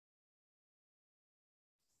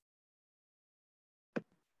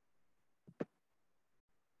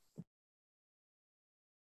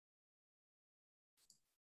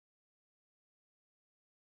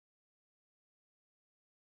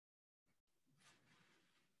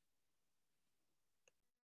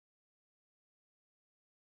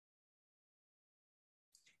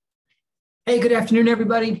Hey, good afternoon,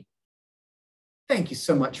 everybody. Thank you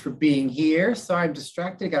so much for being here. Sorry, I'm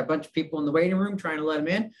distracted. I got a bunch of people in the waiting room trying to let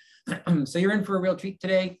them in. So you're in for a real treat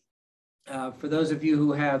today. For those of you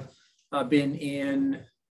who have been in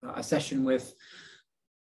a session with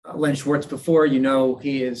Len Schwartz before, you know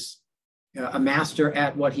he is a master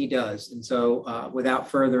at what he does. And so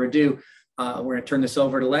without further ado, we're going to turn this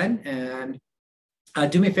over to Len. And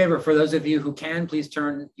do me a favor, for those of you who can, please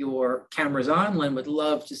turn your cameras on. Len would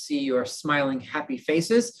love to see your smiling, happy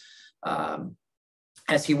faces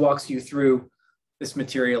as he walks you through this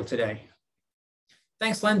material today.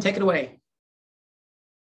 Thanks, Len. Take it away.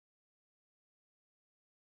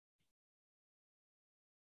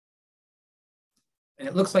 And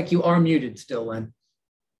it looks like you are muted still, Len.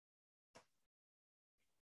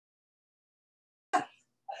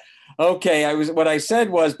 Okay, what I said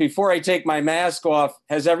was, before I take my mask off,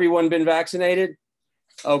 has everyone been vaccinated?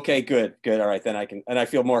 Okay, good. All right, then I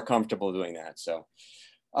feel more comfortable doing that. So,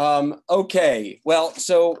 okay. Well,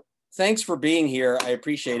 so thanks for being here. I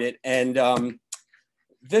appreciate it. And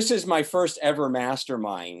this is my first ever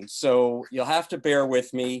mastermind, so you'll have to bear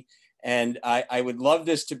with me. And I would love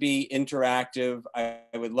this to be interactive. I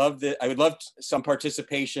would love some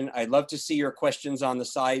participation. I'd love to see your questions on the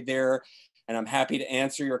side there. And I'm happy to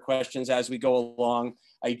answer your questions as we go along.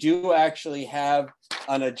 I do actually have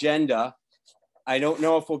an agenda. I don't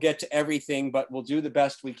know if we'll get to everything, but we'll do the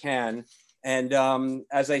best we can. And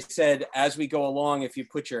as I said, as we go along, if you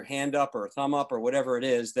put your hand up or a thumb up or whatever it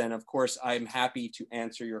is, then of course I'm happy to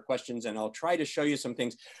answer your questions, and I'll try to show you some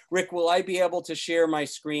things. Rick, will I be able to share my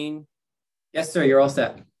screen? Yes, sir, you're all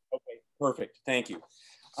set. Okay, perfect, thank you.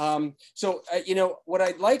 You know, what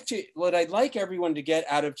I'd like everyone to get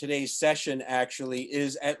out of today's session actually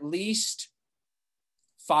is at least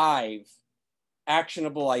 5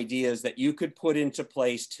 actionable ideas that you could put into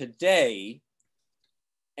place today,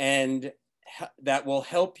 and that will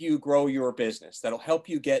help you grow your business, that'll help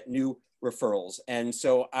you get new referrals. And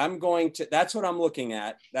so that's what I'm looking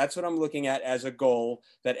at. That's what I'm looking at as a goal,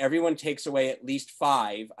 that everyone takes away at least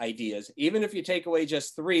 5 ideas. Even if you take away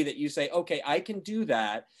just 3 that you say, okay, I can do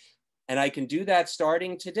that, and I can do that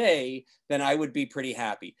starting today, then I would be pretty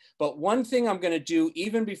happy. But one thing I'm going to do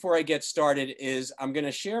even before I get started is I'm going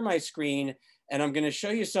to share my screen, and I'm going to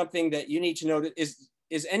show you something that you need to know.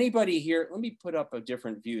 Is anybody here? Let me put up a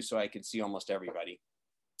different view so I can see almost everybody.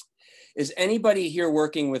 Is anybody here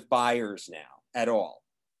working with buyers now at all?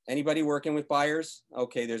 Anybody working with buyers?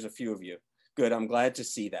 Okay, there's a few of you. Good, I'm glad to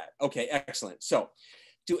see that. Okay, excellent. So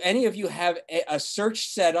do any of you have a search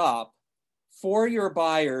set up for your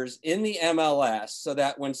buyers in the MLS so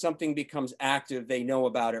that when something becomes active, they know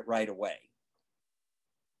about it right away?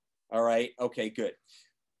 All right, okay, good.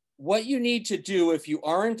 What you need to do, if you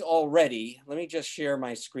aren't already, let me just share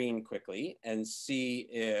my screen quickly and see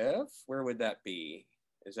if, where would that be?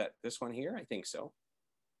 Is that this one here? I think so.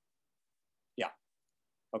 Yeah,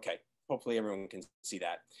 okay, hopefully everyone can see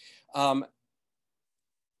that.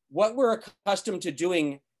 What we're accustomed to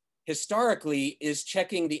doing historically is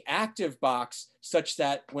checking the active box such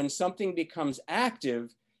that when something becomes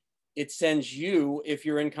active, it sends you, if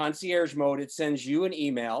you're in concierge mode, it sends you an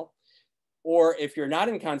email. Or if you're not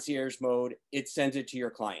in concierge mode, it sends it to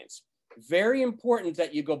your clients. Very important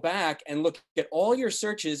that you go back and look at all your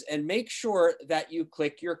searches and make sure that you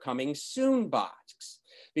click your coming soon box,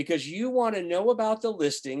 because you want to know about the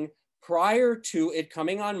listing prior to it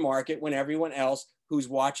coming on market when everyone else who's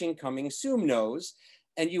watching coming soon knows.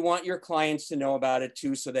 And you want your clients to know about it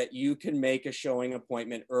too, so that you can make a showing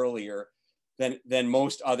appointment earlier than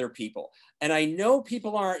most other people. And I know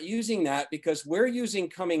people aren't using that because we're using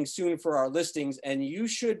coming soon for our listings, and you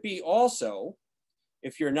should be also,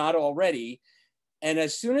 if you're not already. And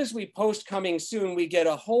as soon as we post coming soon, we get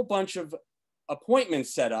a whole bunch of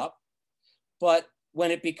appointments set up. But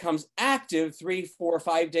when it becomes active 3, 4,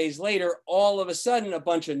 5 days later, all of a sudden, a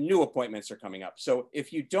bunch of new appointments are coming up. So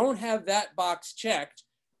if you don't have that box checked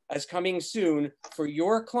as coming soon for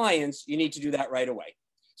your clients, you need to do that right away.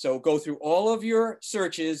 So go through all of your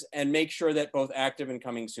searches and make sure that both active and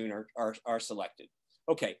coming soon are selected.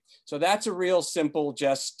 Okay, so that's a real simple,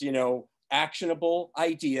 just, you know, actionable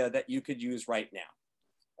idea that you could use right now.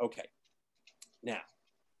 Okay, now,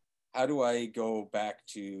 how do I go back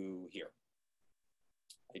to here?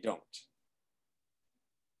 I don't.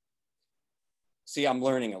 See, I'm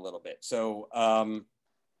learning a little bit. So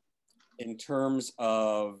in terms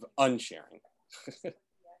of unsharing.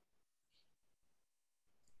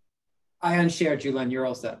 I unshared you, Len. You're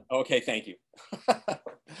all set. Okay, thank you.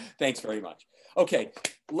 Thanks very much. Okay,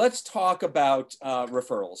 let's talk about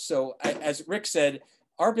referrals. So as Rick said,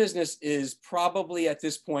 our business is probably at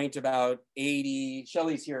this point about 80,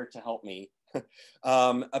 Shelley's here to help me,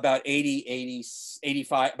 about 85%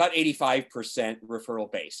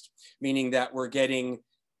 referral based, meaning that we're getting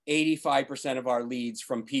 85% of our leads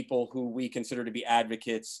from people who we consider to be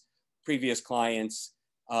advocates, previous clients,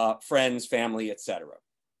 friends, family, etc.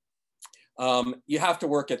 You have to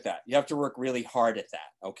work at that. You have to work really hard at that,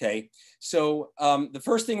 okay? So the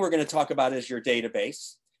first thing we're going to talk about is your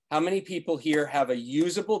database. How many people here have a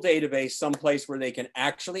usable database someplace where they can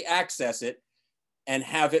actually access it and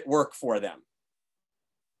have it work for them?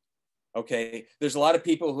 Okay, there's a lot of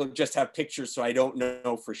people who just have pictures, so I don't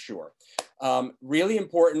know for sure. Really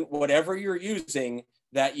important, whatever you're using,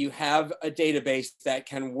 that you have a database that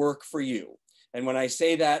can work for you. And when I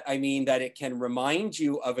say that, I mean that it can remind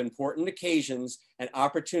you of important occasions and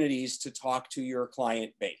opportunities to talk to your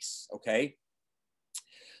client base, okay?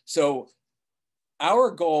 So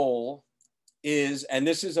our goal is, and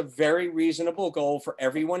this is a very reasonable goal for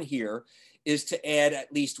everyone here, is to add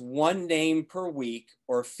at least one name per week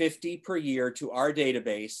or 50 per year to our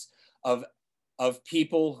database of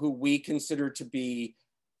people who we consider to be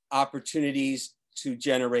opportunities to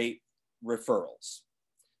generate referrals.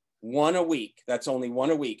 One a week, that's only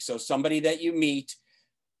one a week. So somebody that you meet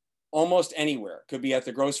almost anywhere, could be at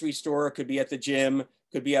the grocery store, could be at the gym,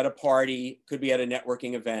 could be at a party, could be at a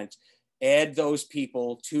networking event. Add those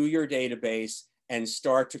people to your database and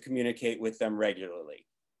start to communicate with them regularly.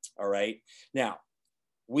 All right. Now,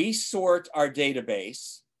 we sort our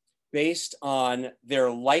database based on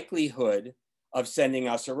their likelihood of sending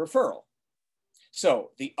us a referral.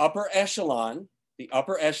 So the upper echelon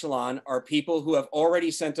are people who have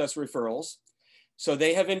already sent us referrals. So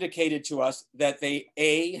they have indicated to us that they,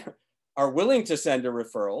 A, are willing to send a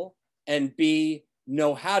referral, and B,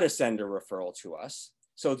 know how to send a referral to us.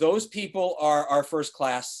 So those people are our first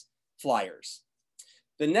class flyers.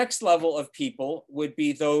 The next level of people would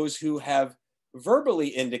be those who have verbally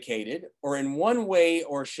indicated, or in one way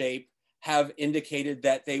or shape have indicated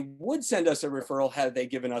that they would send us a referral had they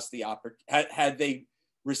given us the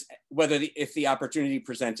if the opportunity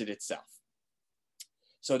presented itself.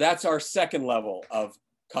 So that's our second level of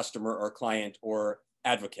customer or client or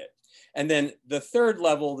advocate. And then the third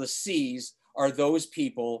level, the C's, are those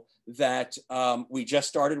people that we just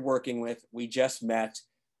started working with, we just met,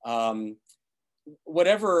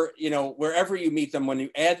 whatever, you know, wherever you meet them, when you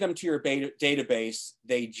add them to your database,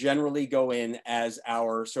 they generally go in as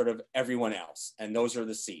our sort of everyone else. And those are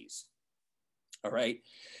the C's. All right.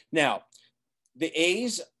 Now, the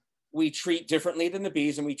A's we treat differently than the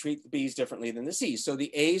B's, and we treat the B's differently than the C's. So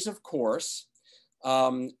the A's, of course,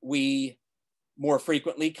 we more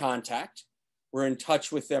frequently contact. We're in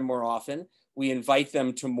touch with them more often. We invite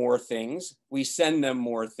them to more things. We send them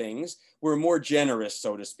more things. We're more generous,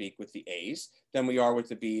 so to speak, with the A's than we are with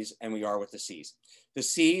the B's and we are with the C's. The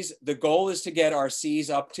C's, the goal is to get our C's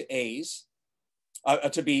up to A's,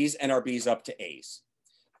 to B's, and our B's up to A's.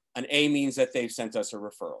 An A means that they've sent us a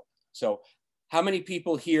referral. So how many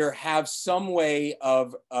people here have some way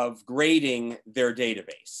of grading their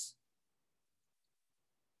database?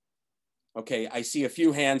 Okay, I see a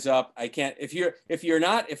few hands up. I can't,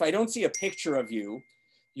 if I don't see a picture of you,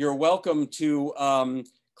 you're welcome to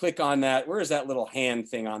click on that. Where is that little hand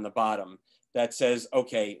thing on the bottom that says,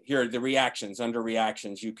 okay, here are the reactions. Under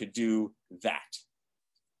reactions, you could do that.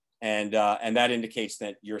 And that indicates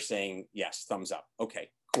that you're saying yes, thumbs up. Okay,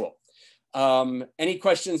 cool. Any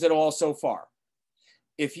questions at all so far?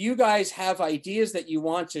 If you guys have ideas that you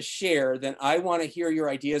want to share, then I want to hear your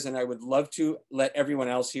ideas, and I would love to let everyone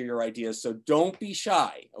else hear your ideas. So don't be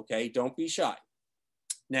shy, okay? Don't be shy.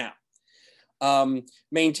 Now,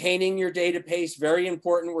 maintaining your database, very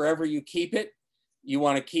important wherever you keep it. You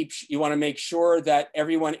want to make sure that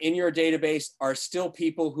everyone in your database are still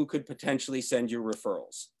people who could potentially send you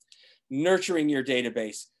referrals. Nurturing your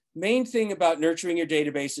database. Main thing about nurturing your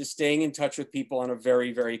database is staying in touch with people on a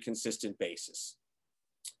very, very consistent basis.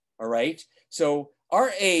 All right. So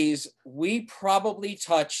our A's, we probably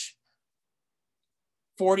touch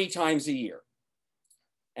 40 times a year.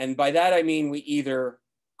 And by that, I mean, we either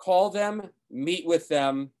call them, meet with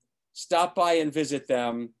them, stop by and visit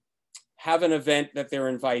them, have an event that they're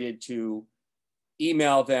invited to,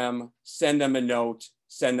 email them, send them a note,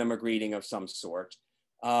 send them a greeting of some sort.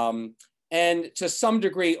 And to some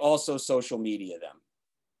degree, also social media them.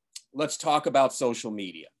 Let's talk about social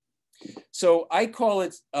media. So I call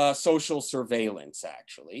it social surveillance,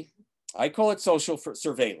 actually. I call it social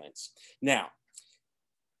surveillance. Now,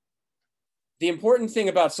 the important thing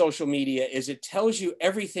about social media is it tells you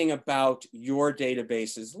everything about your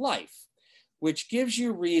database's life, which gives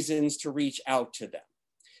you reasons to reach out to them.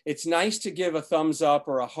 It's nice to give a thumbs up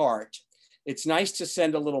or a heart, it's nice to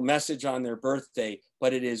send a little message on their birthday,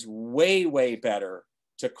 but it is way, way better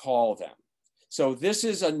to call them. So this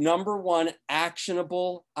is a #1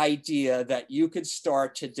 actionable idea that you could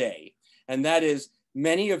start today. And that is,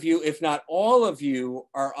 many of you, if not all of you,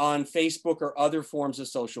 are on Facebook or other forms of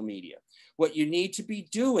social media. What you need to be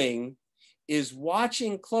doing is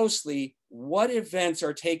watching closely what events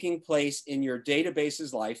are taking place in your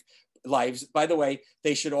database's lives. By the way,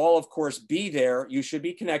 they should all, of course, be there. You should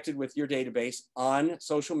be connected with your database on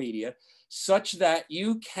social media such that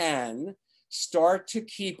you can start to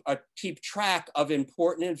keep track of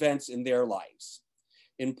important events in their lives.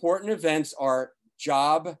 Important events are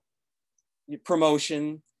job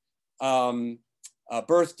promotion,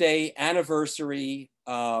 birthday, anniversary,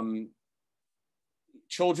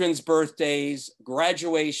 children's birthdays,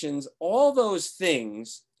 graduations, all those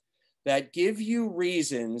things that give you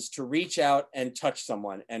reasons to reach out and touch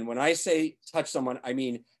someone. And when I say touch someone, I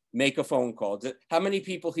mean make a phone call. How many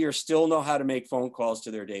people here still know how to make phone calls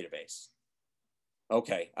to their database?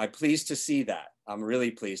 Okay, I'm pleased to see that. I'm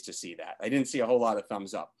really pleased to see that. I didn't see a whole lot of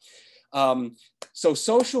thumbs up. So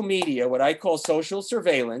social media, what I call social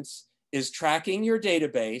surveillance, is tracking your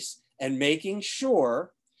database and making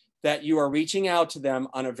sure that you are reaching out to them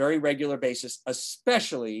on a very regular basis,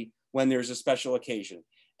 especially when there's a special occasion.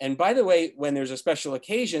 And by the way, when there's a special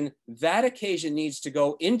occasion, that occasion needs to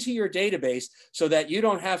go into your database so that you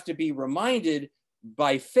don't have to be reminded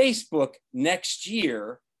by Facebook next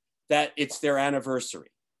year that it's their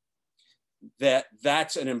anniversary.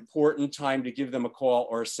 That's an important time to give them a call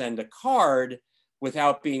or send a card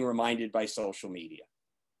without being reminded by social media.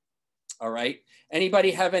 All right.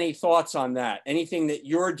 Anybody have any thoughts on that? Anything that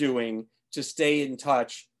you're doing to stay in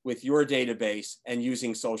touch with your database and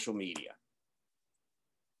using social media?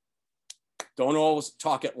 Don't always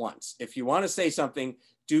talk at once. If you want to say something,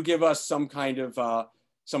 do give us some kind of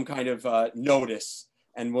notice,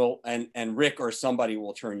 and and Rick or somebody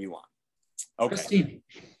will turn you on. Okay.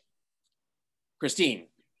 Christine.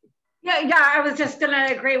 Yeah, I was just going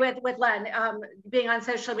to agree with Len. Being on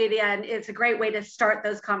social media, and it's a great way to start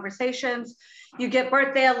those conversations. You get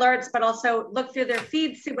birthday alerts, but also look through their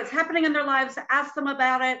feeds, see what's happening in their lives, ask them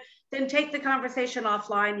about it, then take the conversation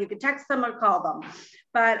offline. You can text them or call them.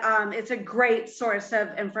 But it's a great source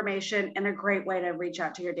of information and a great way to reach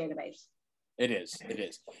out to your database. It is.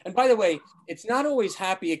 And by the way, it's not always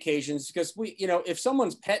happy occasions, because if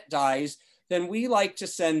someone's pet dies, then we like to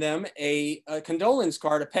send them a condolence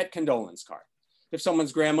card, a pet condolence card. If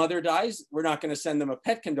someone's grandmother dies, we're not going to send them a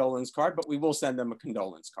pet condolence card, but we will send them a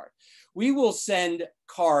condolence card. We will send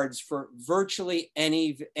cards for virtually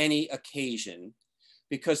any occasion,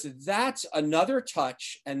 because that's another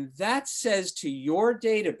touch, and that says to your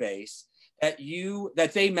database that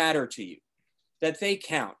they matter to you, that they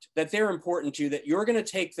count, that they're important to you, that you're going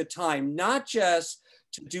to take the time not just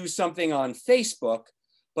to do something on Facebook,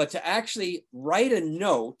 but to actually write a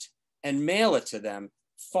note and mail it to them.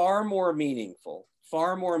 Far more meaningful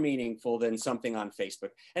than something on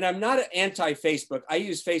Facebook. And I'm not anti-Facebook. I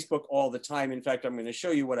use Facebook all the time. In fact, I'm going to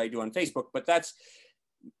show you what I do on Facebook, but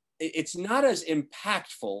it's not as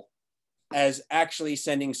impactful as actually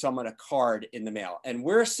sending someone a card in the mail. And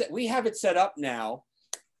we have it set up now,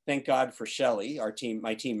 thank God for Shelly,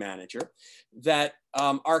 my team manager, that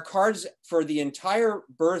our cards for the entire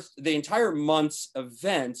month's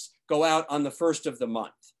events go out on the 1st of the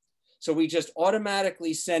month. So we just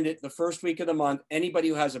automatically send it the first week of the month. Anybody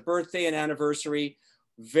who has a birthday, an anniversary,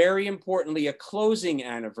 very importantly, a closing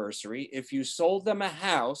anniversary. If you sold them a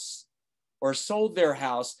house or sold their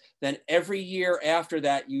house, then every year after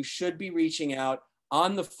that, you should be reaching out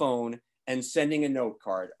on the phone and sending a note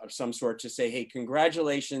card of some sort to say, hey,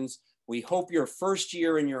 congratulations. We hope your first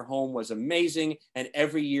year in your home was amazing, and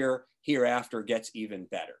every year hereafter gets even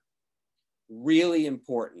better. Really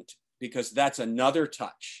important, because that's another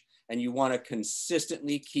touch. And you want to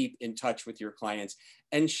consistently keep in touch with your clients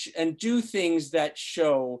and do things that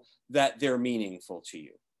show that they're meaningful to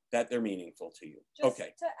you, Just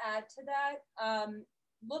okay. To add to that,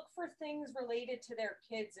 look for things related to their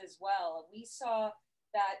kids as well. We saw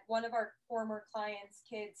that one of our former clients'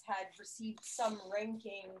 kids had received some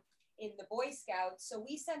ranking in the Boy Scouts. So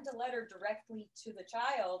we sent a letter directly to the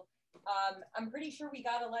child. I'm pretty sure we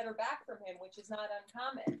got a letter back from him, which is not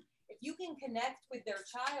uncommon. If you can connect with their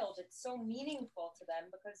child, it's so meaningful to them,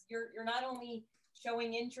 because you're not only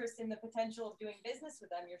showing interest in the potential of doing business with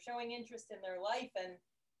them, you're showing interest in their life and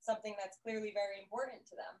something that's clearly very important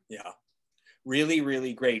to them. Yeah, really,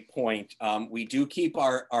 really great point. We do keep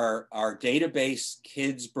our database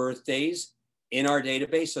kids' birthdays in our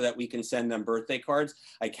database so that we can send them birthday cards.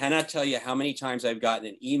 I cannot tell you how many times I've gotten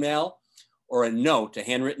an email or a note, a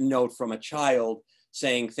handwritten note from a child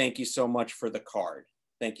saying, thank you so much for the card.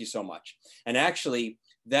 Thank you so much. And actually,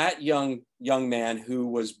 that young man who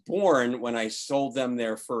was born when I sold them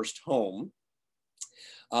their first home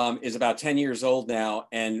is about 10 years old now.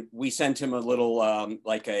 And we sent him a little,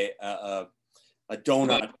 like a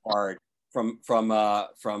donut card from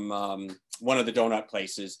one of the donut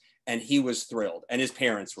places. And he was thrilled, and his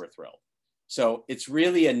parents were thrilled. So it's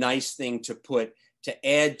really a nice thing to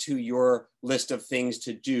add to your list of things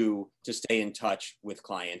to do to stay in touch with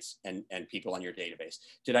clients and people on your database.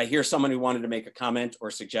 Did I hear someone who wanted to make a comment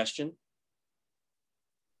or suggestion?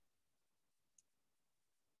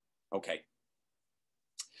 Okay.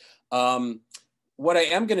 What I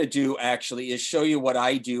am gonna do actually is show you what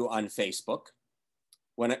I do on Facebook.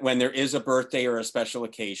 When there is a birthday or a special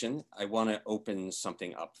occasion, I wanna open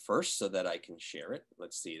something up first so that I can share it.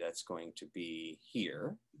 Let's see, that's going to be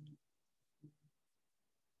here.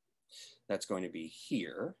 That's going to be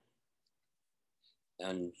here.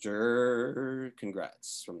 Under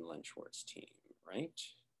congrats from the Len Schwartz team, right?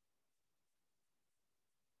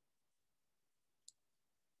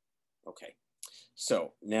 Okay,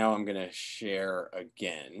 so now I'm gonna share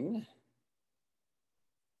again.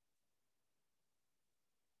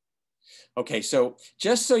 Okay, so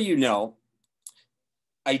just so you know,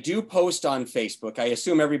 I do post on Facebook. I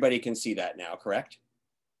assume everybody can see that now, correct?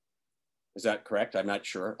 Is that correct? I'm not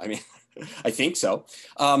sure. I mean, I think so.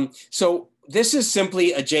 So this is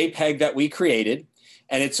simply a JPEG that we created,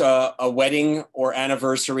 and it's a wedding or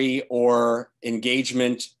anniversary or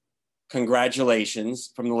engagement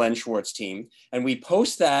congratulations from the Len Schwartz team. And we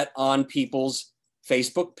post that on people's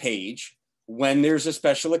Facebook page when there's a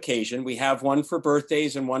special occasion. We have one for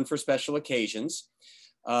birthdays and one for special occasions.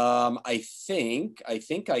 I think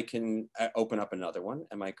I can open up another one.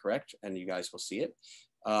 Am I correct? And you guys will see it.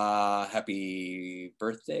 Happy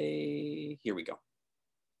birthday. Here we go.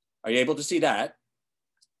 Are you able to see that?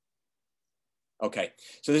 Okay,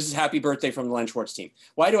 so this is happy birthday from the Len Schwartz team.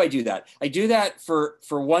 Why do I do that? I do that for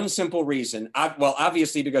one simple reason. Well,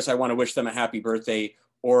 obviously because I want to wish them a happy birthday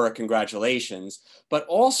or a congratulations, but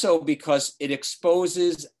also because it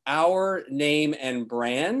exposes our name and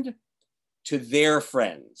brand to their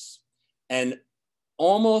friends. And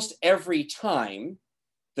almost every time,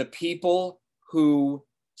 the people who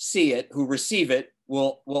see it, who receive it,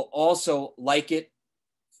 will also like it,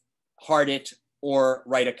 heart it, or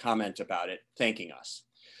write a comment about it, thanking us.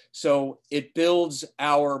 So it builds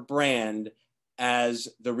our brand as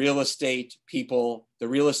the real estate people, the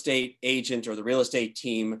real estate agent, or the real estate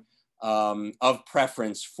team of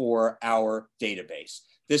preference for our database.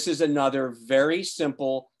 This is another very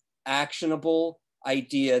simple, actionable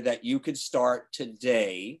idea that you could start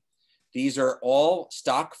today. These are all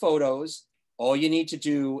stock photos. All you need to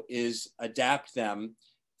do is adapt them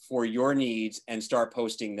for your needs and start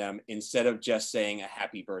posting them instead of just saying a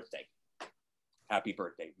happy birthday. Happy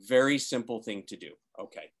birthday. Very simple thing to do.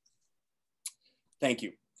 Okay. Thank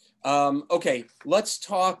you. Okay, let's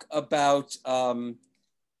talk about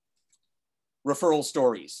referral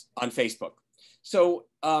stories on Facebook. So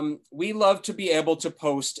we love to be able to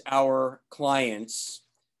post our clients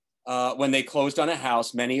when they closed on a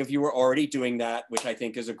house. Many of you are already doing that, which I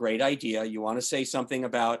think is a great idea. You want to say something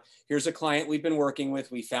about, here's a client we've been working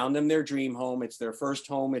with. We found them their dream home. It's their first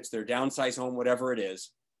home. It's their downsize home, whatever it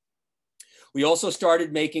is. We also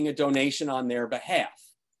started making a donation on their behalf.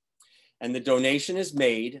 And the donation is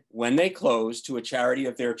made when they close to a charity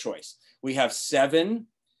of their choice. We have 7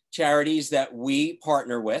 charities that we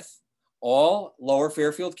partner with, all Lower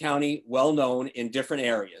Fairfield County, well-known in different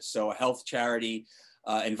areas. So a health charity,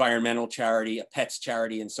 environmental charity, a pets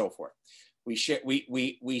charity, and so forth. We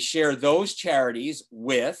share those charities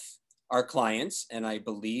with our clients, and I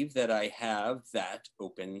believe that I have that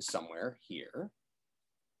open somewhere here.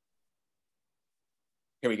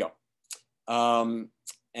 Here we go.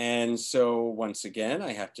 And so once again,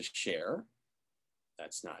 I have to share.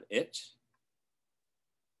 That's not it.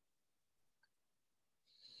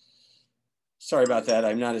 Sorry about that.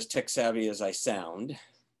 I'm not as tech savvy as I sound.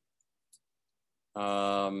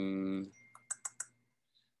 I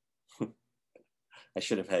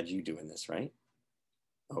should have had you doing this, right?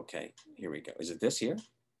 Okay, here we go. Is it this here?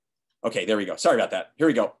 Okay, there we go. Sorry about that. Here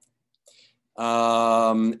we go.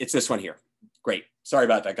 It's this one here. Great. Sorry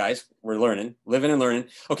about that, guys. We're learning, living and learning.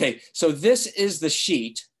 Okay, so this is the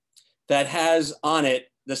sheet that has on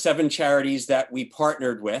it the 7 charities that we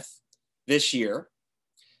partnered with this year.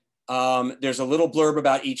 There's a little blurb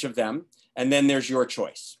about each of them, and then there's your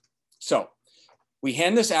choice. So we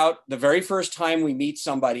hand this out the very first time we meet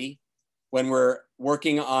somebody when we're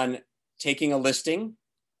working on taking a listing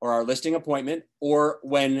or our listing appointment, or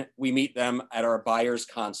when we meet them at our buyer's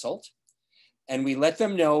consult. And we let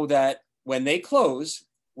them know that when they close,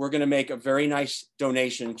 we're going to make a very nice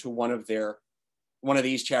donation to one of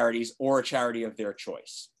these charities or a charity of their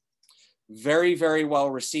choice. Very, very well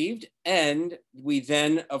received. And we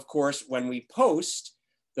then, of course, when we post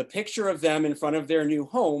the picture of them in front of their new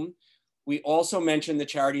home, we also mention the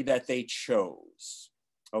charity that they chose.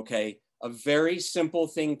 Okay, a very simple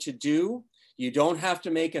thing to do. You don't have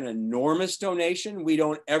to make an enormous donation. We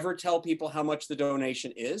don't ever tell people how much the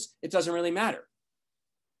donation is. It doesn't really matter.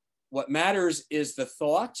 What matters is the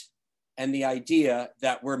thought and the idea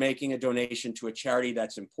that we're making a donation to a charity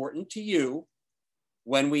that's important to you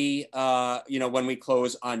when we, when we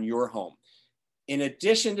close on your home. In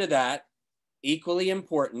addition to that, equally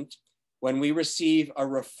important, when we receive a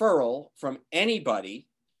referral from anybody,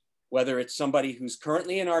 whether it's somebody who's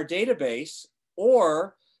currently in our database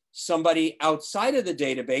or somebody outside of the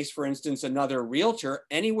database, for instance, another realtor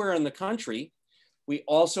anywhere in the country, we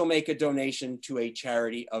also make a donation to a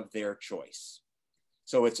charity of their choice.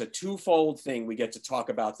 So it's a twofold thing. We get to talk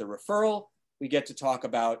about the referral. We get to talk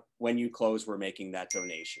about when you close, we're making that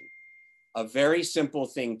donation. A very simple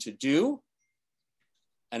thing to do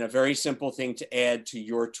and a very simple thing to add to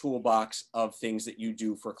your toolbox of things that you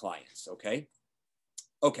do for clients, okay?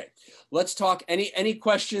 Okay, let's talk, any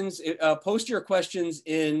questions? Post your questions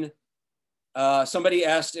in, somebody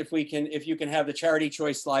asked if you can have the charity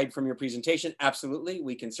choice slide from your presentation. Absolutely,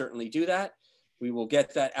 we can certainly do that. We will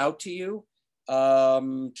get that out to you.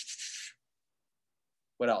 What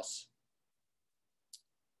else?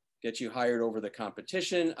 Get you hired over the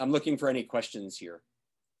competition. I'm looking for any questions here.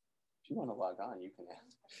 If you want to log on,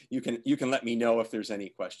 you can let me know if there's any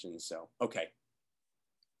questions. So, okay.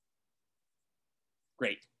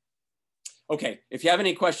 Great. Okay, if you have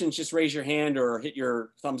any questions, just raise your hand or hit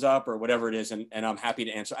your thumbs up or whatever it is, and I'm happy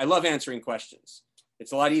to answer. I love answering questions.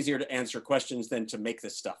 It's a lot easier to answer questions than to make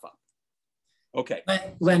this stuff up. Okay.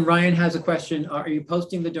 Len, Ryan has a question. Are you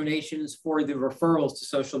posting the donations for the referrals to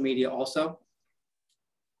social media also?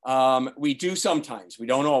 We do sometimes, we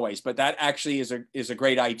don't always, but that actually is a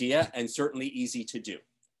great idea and certainly easy to do.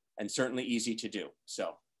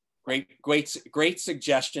 So great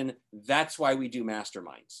suggestion. That's why we do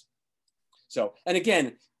masterminds. So, and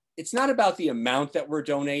again, it's not about the amount that we're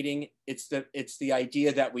donating. It's the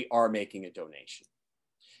idea that we are making a donation.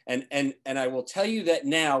 And I will tell you that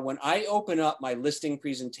now, when I open up my listing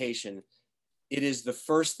presentation, it is the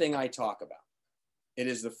first thing I talk about. It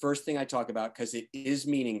is the first thing I talk about because it is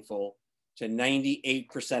meaningful to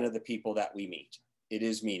 98% of the people that we meet. It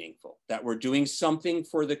is meaningful that we're doing something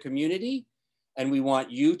for the community, and we want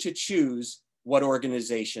you to choose what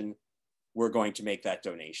organization we're going to make that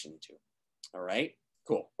donation to. All right,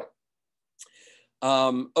 cool.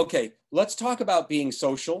 Okay, let's talk about being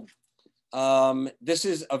social. This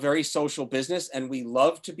is a very social business, and we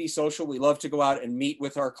love to be social. We love to go out and meet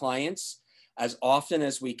with our clients as often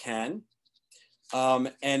as we can.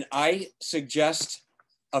 And I suggest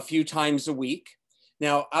a few times a week.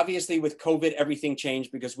 Now, obviously with COVID, everything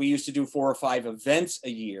changed because we used to do 4 or 5 events a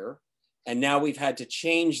year, and now we've had to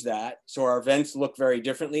change that. So our events look very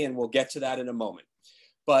differently, and we'll get to that in a moment.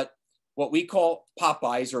 But what we call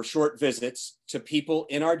pop-bys or short visits to people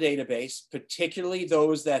in our database, particularly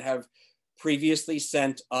those that have previously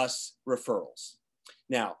sent us referrals.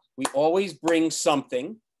 Now, we always bring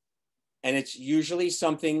something, and it's usually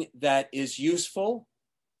something that is useful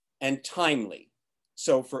and timely.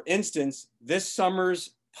 So for instance, this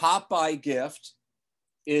summer's pop-by gift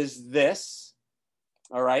is this,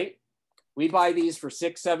 all right? We buy these for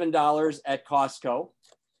 $6, $7 at Costco.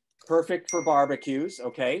 Perfect for barbecues,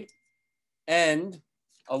 okay? And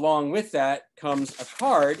along with that comes a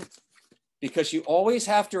card, because you always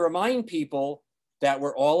have to remind people that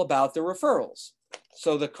we're all about the referrals.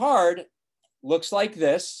 So the card looks like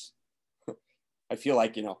this. I feel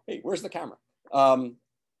like, hey, where's the camera?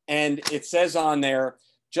 And it says on there,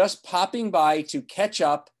 just popping by to catch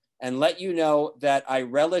up and let you know that I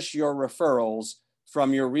relish your referrals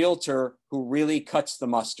from your realtor who really cuts the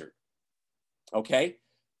mustard. Okay?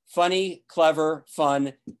 Funny, clever,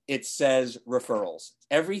 fun. It says referrals.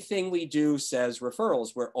 Everything we do says referrals.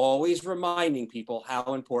 We're always reminding people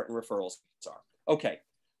how important referrals are. Okay,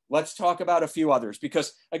 let's talk about a few others,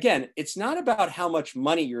 because again, it's not about how much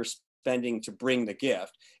money you're spending to bring the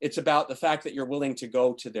gift. It's about the fact that you're willing to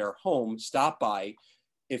go to their home, stop by.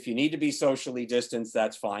 If you need to be socially distanced,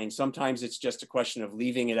 that's fine. Sometimes it's just a question of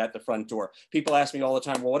leaving it at the front door. People ask me all the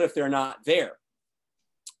time, well, what if they're not there?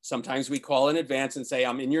 Sometimes we call in advance and say,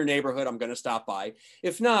 I'm in your neighborhood, I'm going to stop by.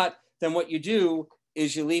 If not, then what you do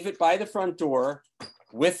is you leave it by the front door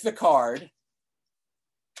with the card,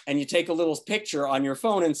 and you take a little picture on your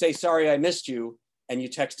phone and say, sorry, I missed you. And you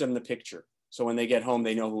text them the picture. So when they get home,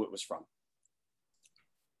 they know who it was from.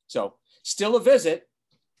 So still a visit.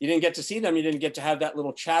 You didn't get to see them. You didn't get to have that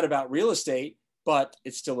little chat about real estate, but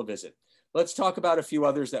it's still a visit. Let's talk about a few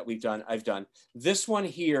others that I've done. This one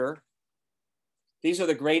here, these are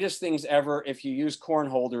the greatest things ever if you use corn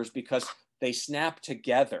holders because they snap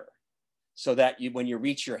together so that when you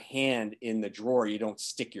reach your hand in the drawer, you don't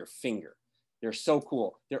stick your finger. They're so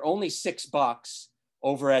cool. They're only $6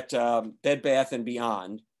 over at Bed Bath &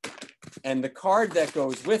 Beyond. And the card that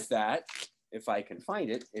goes with that, if I can find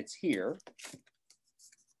it, it's here.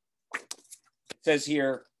 It says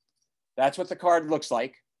here, that's what the card looks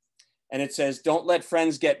like. And it says, don't let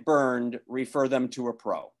friends get burned, refer them to a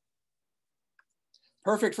pro.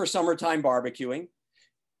 Perfect for summertime barbecuing.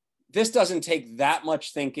 This doesn't take that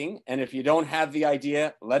much thinking. And if you don't have the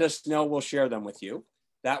idea, let us know, we'll share them with you.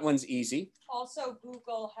 That one's easy. Also,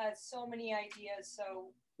 Google has so many ideas.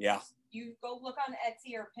 So yeah, you go look on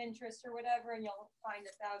Etsy or Pinterest or whatever, and you'll find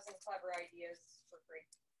 1,000 clever ideas for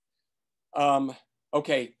free.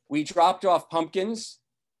 Okay, we dropped off pumpkins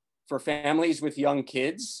for families with young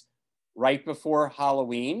kids right before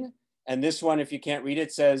Halloween. And this one, if you can't read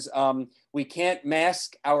it, says, we can't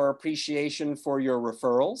mask our appreciation for your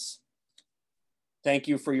referrals. Thank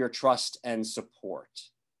you for your trust and support.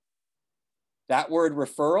 That word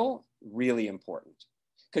referral, really important.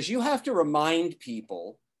 Because you have to remind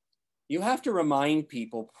people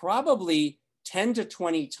probably 10 to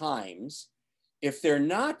 20 times, if they're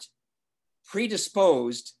not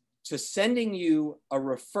predisposed to sending you a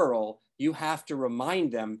referral, you have to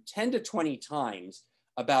remind them 10 to 20 times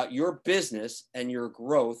about your business and your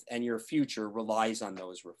growth and your future relies on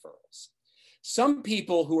those referrals. Some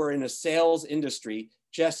people who are in a sales industry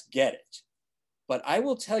just get it. But I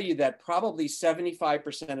will tell you that probably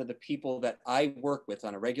 75% of the people that I work with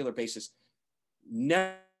on a regular basis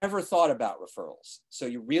never thought about referrals. So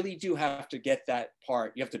you really do have to get that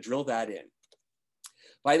part. You have to drill that in.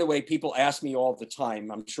 By the way, people ask me all the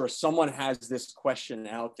time, I'm sure someone has this question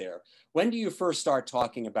out there. When do you first start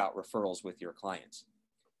talking about referrals with your clients?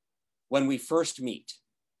 When we first meet,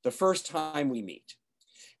 the first time we meet.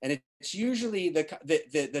 And it's usually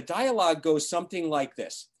the dialogue goes something like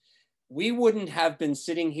this. We wouldn't have been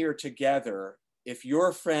sitting here together if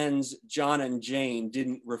your friends, John and Jane,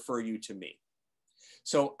 didn't refer you to me.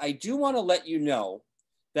 So I do want to let you know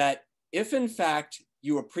that if in fact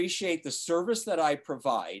you appreciate the service that I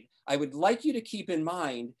provide, I would like you to keep in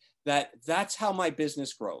mind that that's how my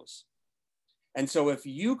business grows. And so if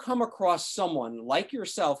you come across someone like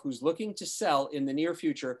yourself who's looking to sell in the near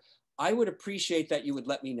future, I would appreciate that you would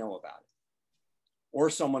let me know about it, or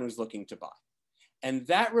someone who's looking to buy. And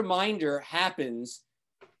that reminder happens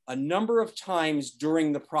a number of times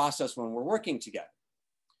during the process when we're working together.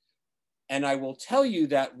 And I will tell you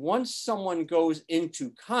that once someone goes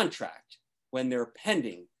into contract, when they're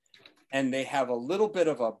pending and they have a little bit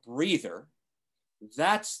of a breather,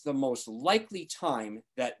 that's the most likely time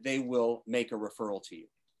that they will make a referral to you.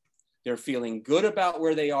 They're feeling good about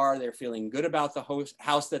where they are. They're feeling good about the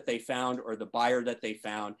house that they found or the buyer that they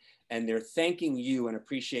found. And they're thanking you and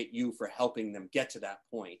appreciate you for helping them get to that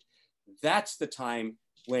point. That's the time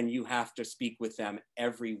when you have to speak with them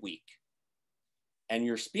every week. And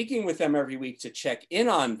you're speaking with them every week to check in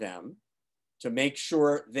on them, to make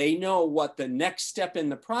sure they know what the next step in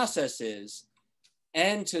the process is,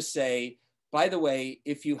 and to say, by the way,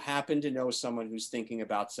 if you happen to know someone who's thinking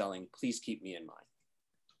about selling, please keep me in mind.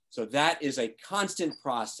 So that is a constant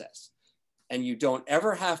process. And you don't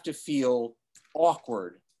ever have to feel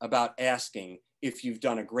awkward about asking if you've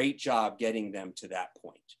done a great job getting them to that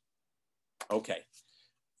point. Okay,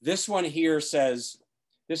 this one here says,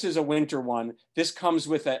 this is a winter one. This comes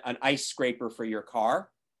with an ice scraper for your car.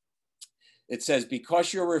 It says,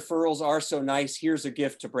 because your referrals are so nice, here's a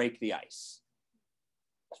gift to break the ice.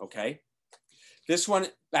 Okay. This one,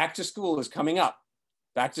 back to school, is coming up.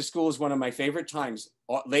 Back to school is one of my favorite times,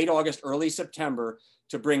 late August, early September,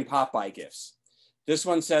 to bring Popeye gifts. This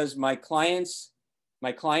one says, my clients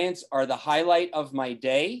are the highlight of my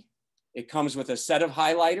day. It comes with a set of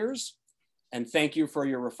highlighters, and thank you for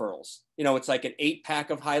your referrals. You know, it's like an 8-pack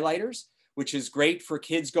of highlighters, which is great for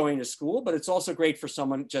kids going to school, but it's also great for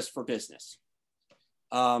someone just for business.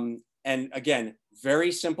 And again,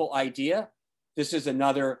 very simple idea. This is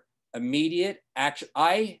another immediate action,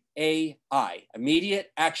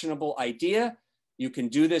 immediate actionable idea. You can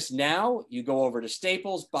do this now. You go over to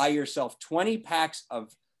Staples, buy yourself 20 packs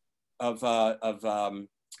of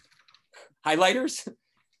highlighters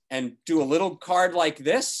and do a little card like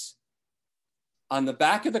this. On the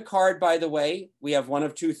back of the card, by the way, we have one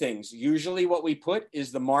of two things. Usually what we put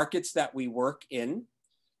is the markets that we work in.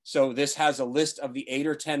 So this has a list of the 8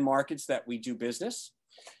 or 10 markets that we do business.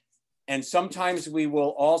 And sometimes we will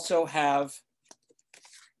also have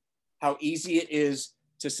how easy it is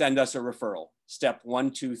to send us a referral. Step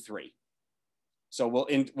 1, 2, 3. So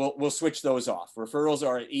we'll switch those off. Referrals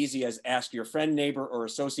are as easy as ask your friend, neighbor, or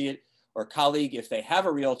associate or colleague if they have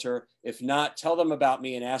a realtor. If not, tell them about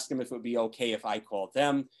me and ask them if it would be okay if I called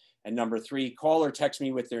them. And number 3, call or text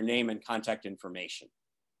me with their name and contact information.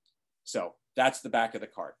 So that's the back of the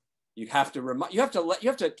card. You have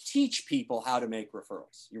to teach people how to make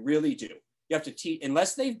referrals. You really do. You have to teach,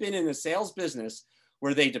 unless they've been in the sales business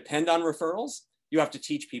where they depend on referrals, you have to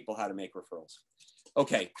teach people how to make referrals.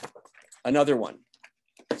 Okay, another one.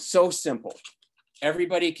 So simple.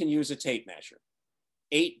 Everybody can use a tape measure.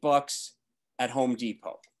 $8 at Home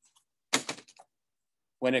Depot.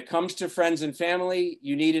 When it comes to friends and family,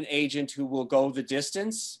 you need an agent who will go the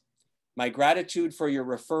distance. My gratitude for your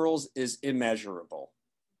referrals is immeasurable.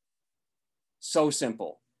 So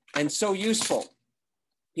simple and so useful.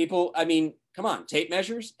 People, I mean, come on, tape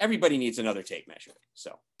measures. Everybody needs another tape measure.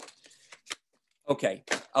 So, okay,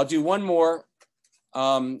 I'll do one more.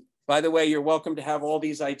 By the way, you're welcome to have all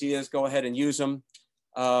these ideas. Go ahead and use them.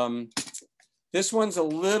 This one's a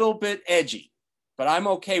little bit edgy, but I'm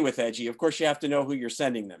okay with edgy. Of course, you have to know who you're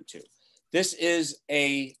sending them to. This is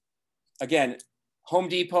again, Home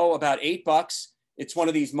Depot, about $8. It's one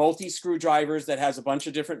of these multi-screwdrivers that has a bunch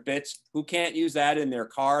of different bits. Who can't use that in their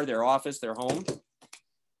car, their office, their home?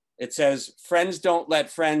 It says, friends don't let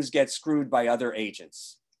friends get screwed by other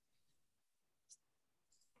agents.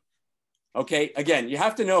 Okay, again, you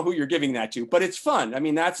have to know who you're giving that to, but it's fun. I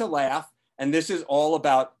mean, that's a laugh. And this is all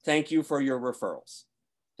about thank you for your referrals.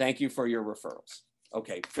 Thank you for your referrals.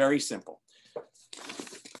 Okay, very simple.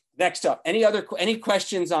 Next up, any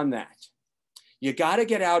questions on that? You got to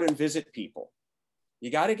get out and visit people. You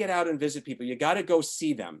got to get out and visit people. You got to go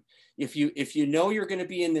see them. If you know you're going to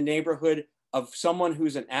be in the neighborhood of someone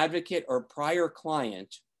who's an advocate or prior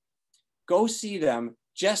client, go see them.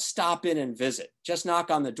 Just stop in and visit. Just knock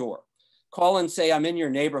on the door. Call and say, I'm in your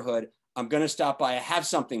neighborhood. I'm going to stop by. I have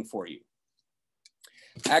something for you.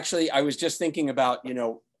 Actually, I was just thinking about,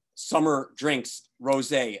 summer drinks,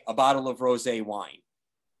 rosé, a bottle of rosé wine.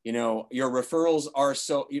 Your referrals are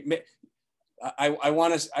so, I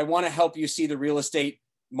want to help you see the real estate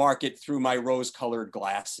market through my rose-colored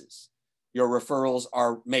glasses. Your referrals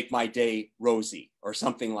make my day rosy or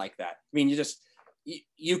something like that. I mean,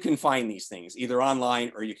 you can find these things either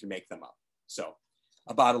online or you can make them up. So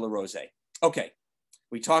a bottle of rosé. Okay.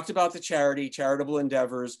 We talked about the charity, charitable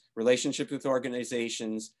endeavors, relationships with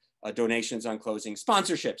organizations, donations on closing,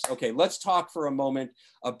 sponsorships. Okay, let's talk for a moment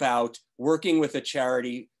about working with a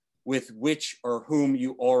charity with which or whom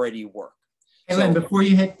you already work. Hey, Len, before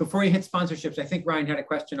you hit sponsorships, I think Ryan had a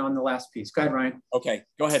question on the last piece. Go ahead, Ryan. Okay,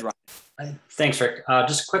 go ahead, Ryan. Thanks, Rick.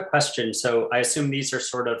 Just a quick question. So I assume these are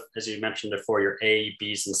sort of, as you mentioned before, your A,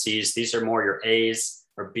 Bs, and Cs. These are more your As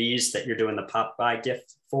or Bs that you're doing the pop by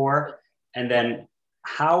gift for. And then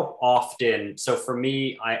how often, so for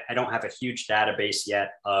me, I don't have a huge database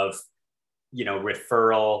yet of,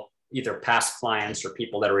 referral, either past clients or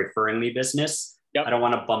people that are referring me business. Yep. I don't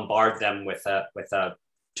want to bombard them with a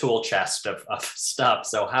tool chest of stuff.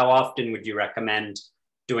 So how often would you recommend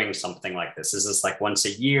doing something like this? Is this like once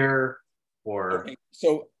a year or? Okay.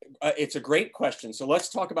 So it's a great question. So let's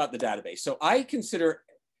talk about the database. So I consider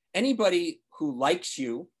anybody who likes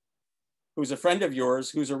you, who's a friend of yours,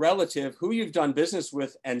 who's a relative, who you've done business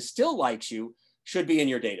with and still likes you, should be in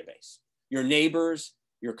your database. Your neighbors,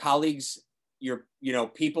 your colleagues, your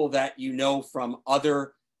people that you know from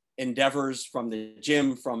other endeavors, from the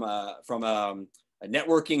gym, from a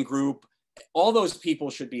networking group, all those people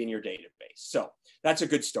should be in your database. So that's a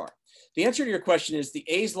good start. The answer to your question is the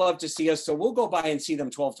A's love to see us, so we'll go by and see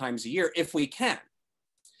them 12 times a year if we can.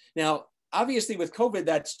 Now, obviously with COVID,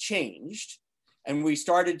 that's changed. And we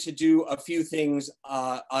started to do a few things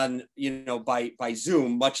on, by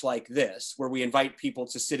Zoom, much like this, where we invite people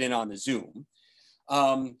to sit in on the Zoom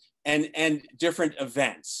and different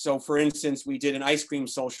events. So for instance, we did an ice cream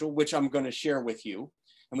social, which I'm going to share with you.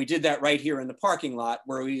 And we did that right here in the parking lot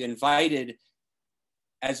where we invited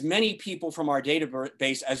as many people from our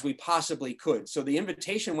database as we possibly could. So the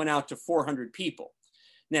invitation went out to 400 people.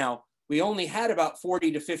 Now, we only had about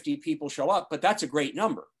 40 to 50 people show up, but that's a great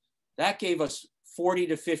number. That gave us 40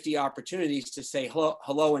 to 50 opportunities to say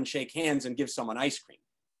hello and shake hands and give someone ice cream.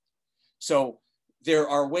 So there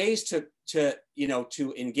are ways to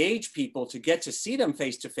engage people, to get to see them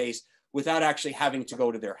face to face without actually having to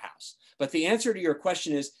go to their house. But the answer to your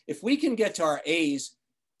question is, if we can get to our A's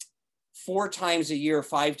 4 times a year,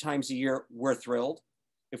 5 times a year, we're thrilled.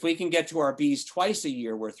 If we can get to our B's twice a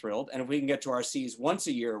year, we're thrilled. And if we can get to our C's once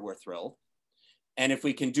a year, we're thrilled. And if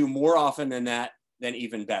we can do more often than that, then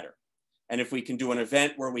even better. And if we can do an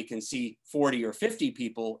event where we can see 40 or 50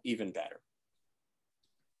 people, even better.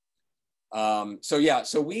 So yeah,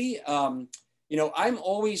 so we, you know, I'm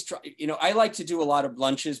always you know, I like to do a lot of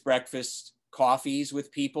lunches, breakfast, coffees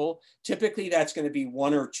with people. Typically that's going to be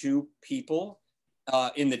 1 or 2 people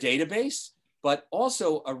in the database, but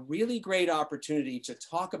also a really great opportunity to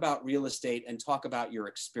talk about real estate and talk about your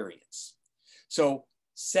experience. So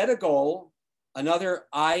set a goal, another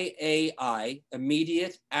IAI,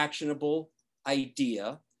 immediate actionable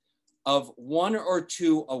idea, of 1 or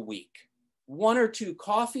 2 a week. 1 or 2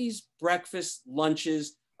 coffees, breakfasts,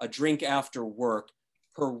 lunches, a drink after work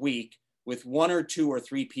per week with 1 or 2 or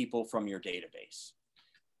 3 people from your database.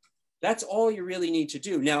 That's all you really need to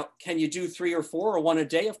do. Now, can you do 3 or 4 or 1 a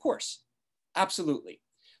day? Of course, absolutely.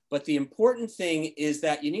 But the important thing is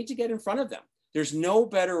that you need to get in front of them. There's no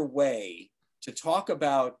better way to talk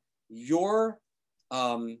about your,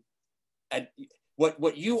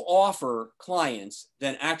 what you offer clients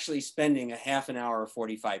than actually spending a half an hour or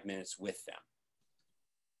 45 minutes with them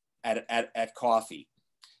at coffee.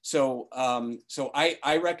 So, so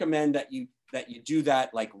I recommend that you do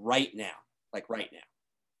that like right now.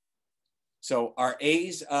 So our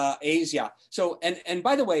A's, yeah. So, and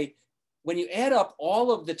by the way, when you add up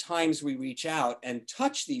all of the times we reach out and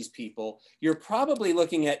touch these people, you're probably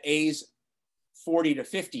looking at A's 40 to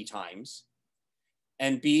 50 times,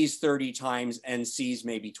 and B's 30 times, and C's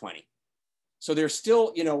maybe 20. So they're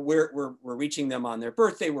still, you know, we're reaching them on their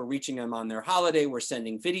birthday, we're reaching them on their holiday, we're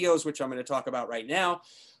sending videos, which I'm going to talk about right now.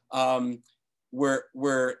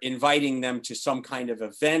 We're inviting them to some kind of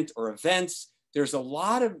event or events. There's a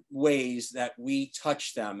lot of ways that we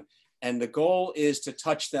touch them, and the goal is to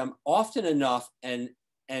touch them often enough and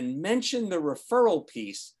mention the referral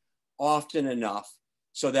piece often enough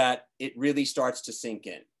so that it really starts to sink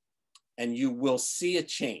in, and you will see a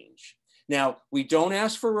change. Now, we don't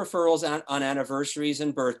ask for referrals on anniversaries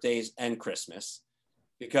and birthdays and Christmas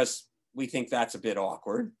because we think that's a bit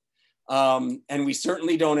awkward. And we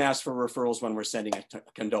certainly don't ask for referrals when we're sending a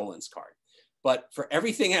condolence card. But for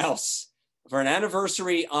everything else, for an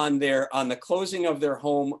anniversary on the closing of their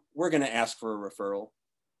home, we're going to ask for a referral.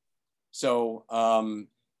 So,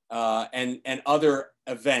 and other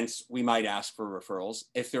events, we might ask for referrals.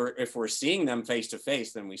 If we're seeing them face to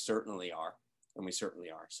face, then we certainly are.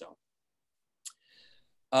 So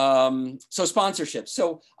sponsorship.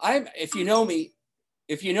 So if you know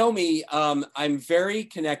me, I'm very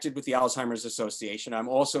connected with the Alzheimer's Association. I'm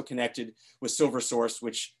also connected with Silver Source,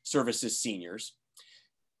 which services seniors.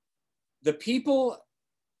 The people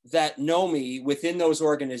that know me within those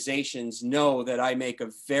organizations know that I make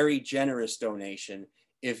a very generous donation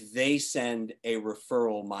if they send a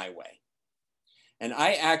referral my way. And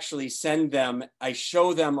I actually I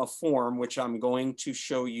show them a form, which I'm going to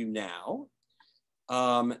show you now,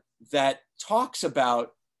 that talks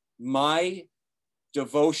about my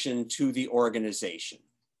devotion to the organization.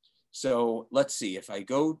 So let's see, if I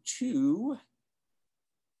go to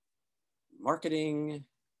marketing,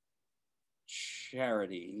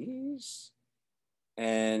 charities,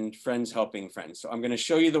 and friends helping friends. So I'm going to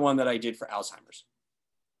show you the one that I did for Alzheimer's.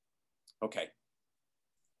 Okay.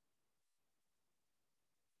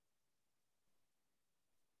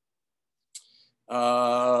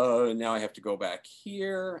 Now I have to go back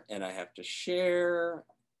here, and I have to share,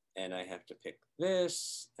 and I have to pick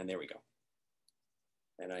this, and there we go.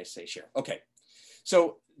 And I say share. Okay.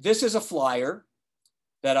 So this is a flyer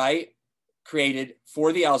that I created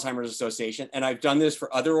for the Alzheimer's Association, and I've done this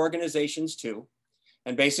for other organizations too.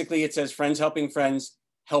 And basically it says friends helping friends,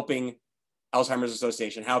 helping Alzheimer's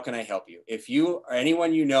Association. How can I help you? If you or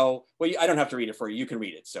anyone you know, well, I don't have to read it for you, you can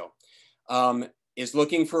read it. So is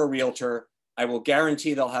looking for a realtor, I will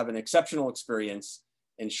guarantee they'll have an exceptional experience,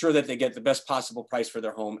 ensure that they get the best possible price for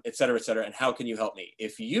their home, et cetera, et cetera. And how can you help me?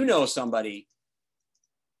 If you know somebody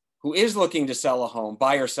who is looking to sell a home,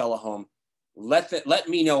 buy or sell a home, let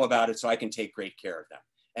me know about it so I can take great care of them.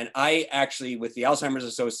 And I actually, with the Alzheimer's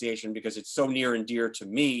Association, because it's so near and dear to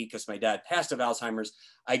me, because my dad passed of Alzheimer's,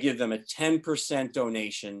 I give them a 10%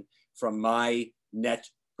 donation from my net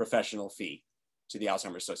professional fee to the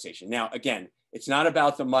Alzheimer's Association. Now, again, it's not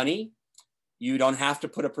about the money. You don't have to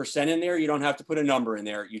put a percent in there. You don't have to put a number in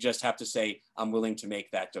there. You just have to say, I'm willing to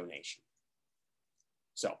make that donation.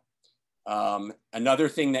 So another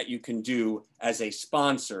thing that you can do as a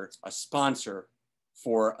sponsor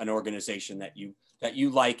for an organization that you that you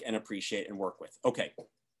like and appreciate and work with. Okay.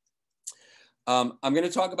 I'm going to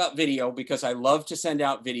talk about video because I love to send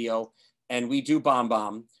out video, and we do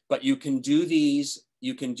BombBomb, but you can do these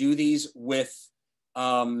with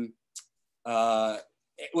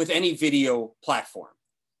any video platform.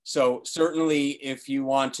 So certainly if you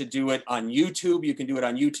want to do it on YouTube, you can do it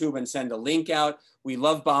on YouTube and send a link out. We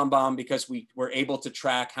love BombBomb because we were able to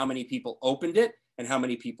track how many people opened it and how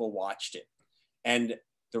many people watched it. And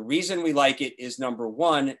the reason we like it is, number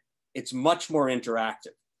one, it's much more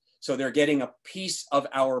interactive. So they're getting a piece of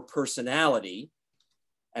our personality,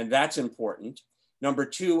 and that's important. Number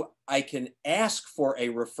two, I can ask for a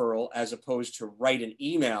referral as opposed to write an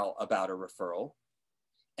email about a referral.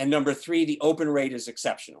 And number three, the open rate is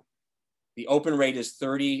exceptional. The open rate is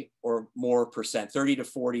 30 or more percent, 30 to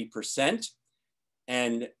 40%.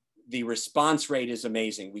 And the response rate is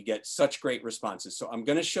amazing. We get such great responses. So I'm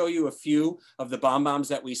going to show you a few of the BombBombs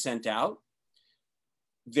that we sent out.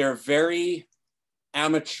 They're very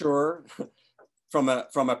amateur from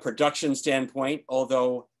a production standpoint,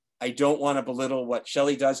 although I don't want to belittle what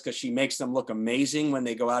Shelly does because she makes them look amazing when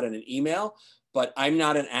they go out in an email. But I'm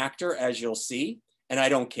not an actor, as you'll see, and I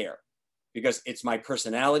don't care because it's my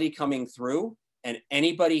personality coming through, and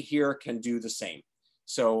anybody here can do the same.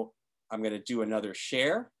 So I'm going to do another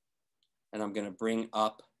share, and I'm going to bring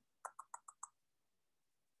up.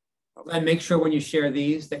 Okay. And make sure when you share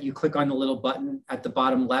these that you click on the little button at the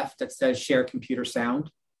bottom left that says share computer sound.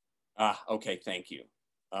 Okay, thank you.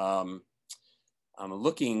 I'm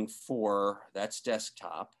looking for, that's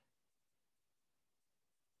desktop.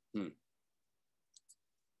 I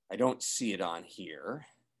don't see it on here.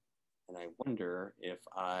 And I wonder if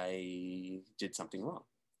I did something wrong.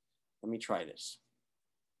 Let me try this.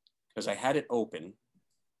 Because I had it open.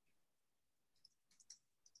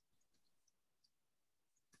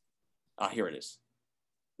 Here it is.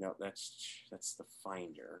 No, that's the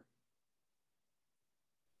Finder.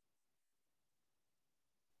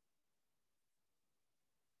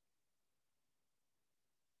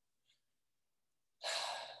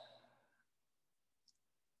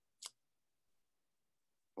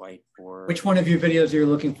 Whiteboard. Which one of your videos are you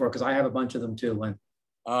looking for? Because I have a bunch of them too, Lynn.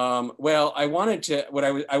 Well, I wanted to,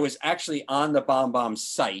 I was actually on the BombBomb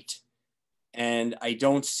site, and I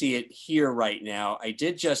don't see it here right now. I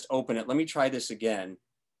did just open it. Let me try this again.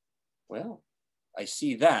 Well, I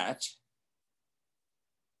see that.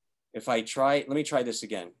 If I try, let me try this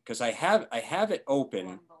again, because I have it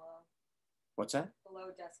open. What's that? Below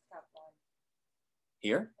desktop one.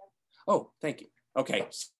 Here? Oh, thank you. Okay,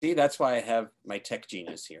 see, that's why I have my tech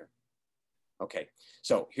genius here. Okay,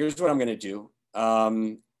 so here's what I'm gonna do.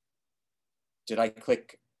 Did I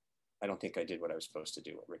click? I don't think I did what I was supposed to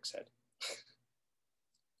do, what Rick said.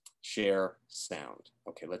 Share sound.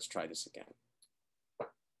 Okay, let's try this again.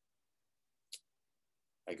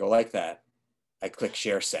 I go like that. I click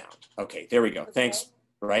share sound. Okay, there we go. Thanks,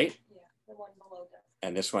 right? Yeah, the one below that.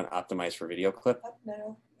 And this one optimized for video clip. Up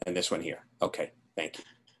middle. And this one here. Okay, thank you.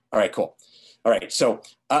 All right, cool. All right, so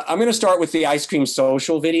I'm gonna start with the ice cream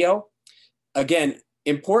social video. Again,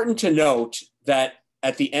 important to note that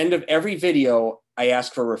at the end of every video, I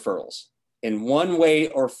ask for referrals. In one way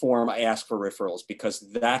or form, I ask for referrals because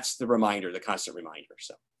that's the reminder, the constant reminder.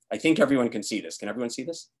 So I think everyone can see this. Can everyone see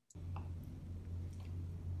this?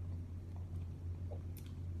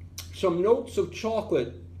 Some notes of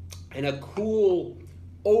chocolate and a cool,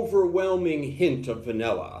 overwhelming hint of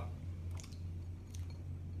vanilla.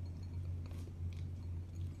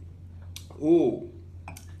 Ooh,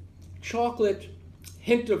 chocolate,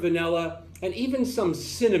 hint of vanilla, and even some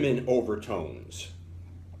cinnamon overtones.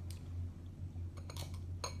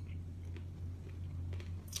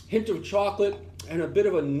 Hint of chocolate and a bit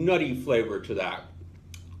of a nutty flavor to that.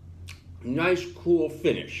 Nice, cool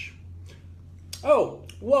finish. Oh,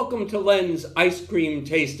 welcome to Len's ice cream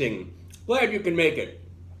tasting. Glad you can make it.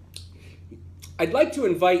 I'd like to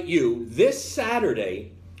invite you this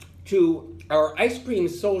Saturday to our ice cream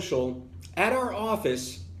social at our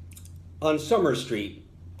office on Summer Street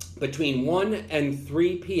between 1 and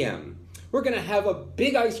 3 p.m. We're going to have a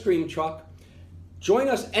big ice cream truck. Join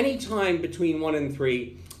us anytime between 1 and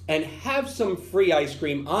 3 and have some free ice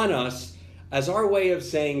cream on us as our way of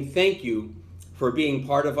saying thank you for being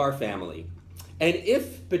part of our family. And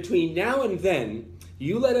if between now and then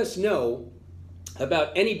you let us know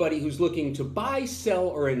about anybody who's looking to buy, sell,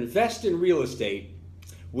 or invest in real estate,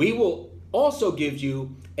 we will also give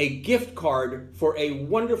you a gift card for a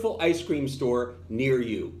wonderful ice cream store near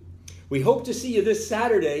you. We hope to see you this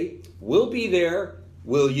Saturday. We'll be there.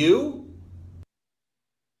 Will you?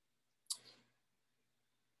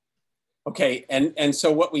 Okay, and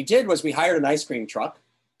so what we did was we hired an ice cream truck,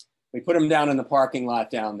 We put them down in the parking lot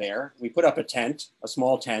down there. We put up a tent, a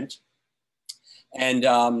small tent.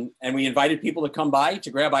 And we invited people to come by to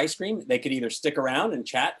grab ice cream. They could either stick around and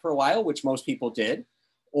chat for a while, which most people did,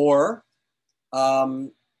 or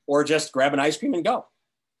just grab an ice cream and go.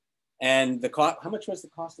 And the cost, how much was the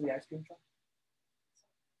cost of the ice cream truck?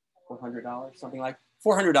 $400, something like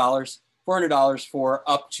 $400. $400 for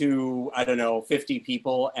up to, I don't know, 50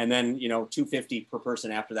 people, and then, you know, $250 per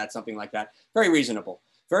person after that, something like that. Very reasonable.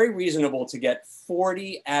 Very reasonable to get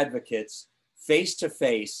 40 advocates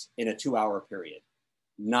face-to-face in a 2-hour period.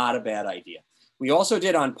 Not a bad idea. We also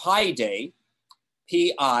did on Pi Day,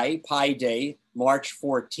 Pi Day, March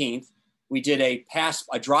 14th, we did a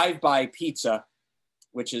drive-by pizza,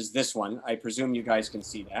 which is this one. I presume you guys can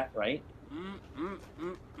see that, right?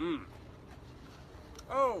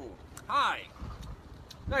 Oh, hi.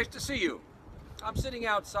 Nice to see you. I'm sitting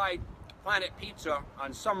outside Planet Pizza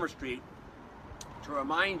on Summer Street to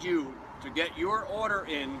remind you to get your order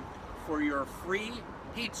in for your free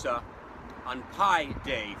pizza on Pi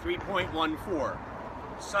Day 3.14,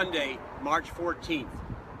 Sunday, March 14th.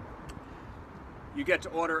 You get to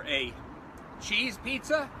order a cheese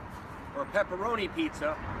pizza or pepperoni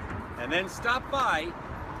pizza, and then stop by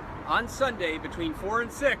on Sunday between 4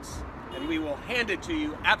 and 6, and we will hand it to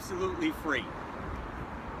you absolutely free.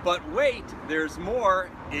 But wait, there's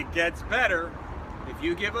more. It gets better. If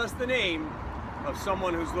you give us the name of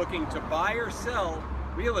someone who's looking to buy or sell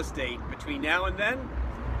real estate between now and then,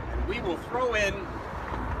 and we will throw in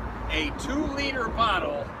a 2-liter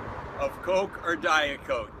bottle of Coke or Diet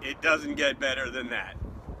Coke. It doesn't get better than that.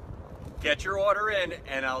 Get your order in,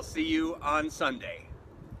 and I'll see you on Sunday.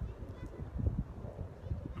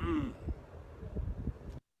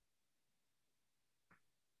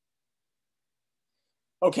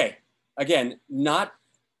 Okay, again, not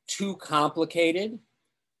too complicated.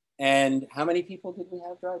 And how many people did we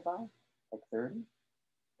have drive by? Like 30?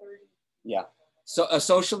 30. Yeah. So a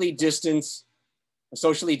socially distanced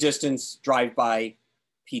drive-by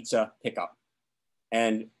pizza pickup.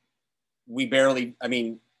 And we barely, I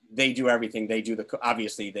mean, they do everything. They do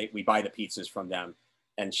obviously we buy the pizzas from them,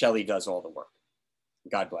 and Shelly does all the work.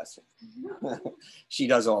 God bless her. She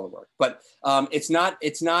does all the work. But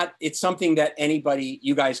it's something that anybody,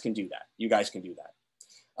 you guys can do that. You guys can do that.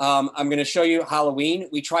 I'm going to show you Halloween.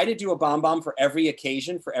 We try to do a bomb for every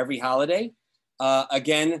occasion, for every holiday.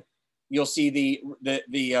 Again, you'll see the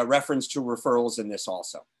reference to referrals in this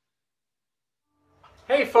also.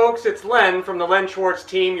 Hey folks, it's Len from the Len Schwartz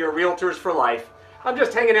team, your Realtors for Life. I'm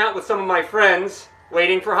just hanging out with some of my friends,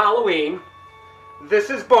 waiting for Halloween. This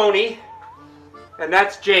is Boney, and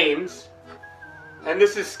that's James, and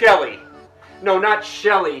this is Skelly. No, not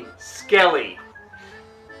Shelly, Skelly.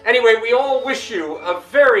 Anyway, we all wish you a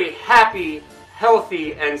very happy,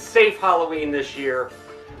 healthy, and safe Halloween this year.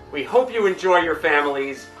 We hope you enjoy your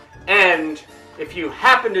families, and if you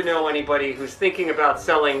happen to know anybody who's thinking about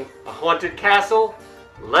selling a haunted castle,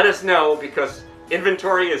 let us know, because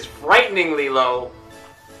inventory is frighteningly low.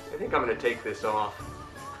 I think I'm going to take this off.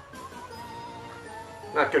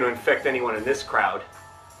 Not going to infect anyone in this crowd.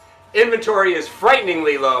 Inventory is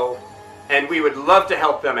frighteningly low, and we would love to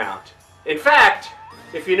help them out. In fact,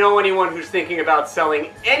 if you know anyone who's thinking about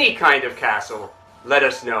selling any kind of castle, let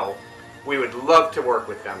us know. We would love to work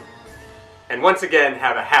with them. And once again,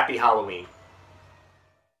 have a happy Halloween.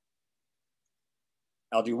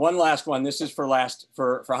 I'll do one last one. This is for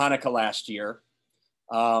Hanukkah last year.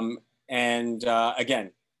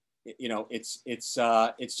 Again, you know,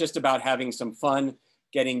 it's just about having some fun,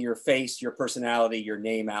 getting your face, your personality, your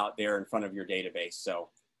name out there in front of your database. So,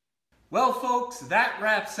 well, folks, that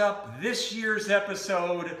wraps up this year's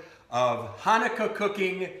episode of Hanukkah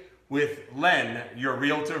Cooking with Len, your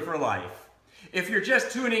Realtor for Life. If you're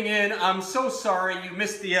just tuning in, I'm so sorry you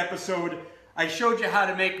missed the episode. I showed you how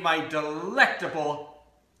to make my delectable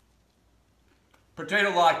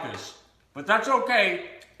potato latkes, but that's okay.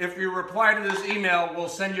 If you reply to this email, we'll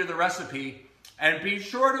send you the recipe. And be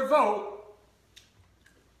sure to vote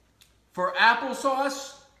for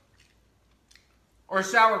applesauce or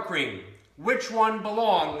sour cream. Which one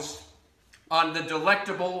belongs on the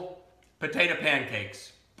delectable potato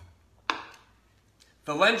pancakes?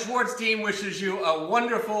 The Len Schwartz team wishes you a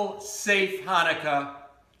wonderful, safe Hanukkah,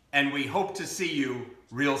 and we hope to see you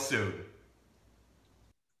real soon.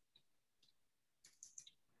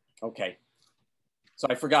 Okay. So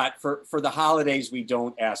I forgot, for the holidays, we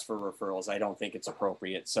don't ask for referrals. I don't think it's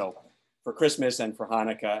appropriate. So for Christmas and for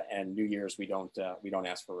Hanukkah and New Year's, we don't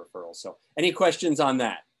ask for referrals. So any questions on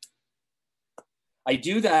that? I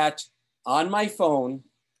do that on my phone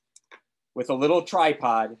with a little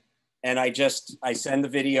tripod, and I send the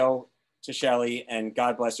video to Shelly, and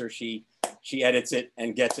God bless her, she edits it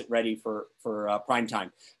and gets it ready for prime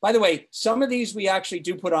time. By the way, some of these we actually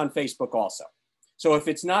do put on Facebook also. So if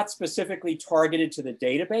it's not specifically targeted to the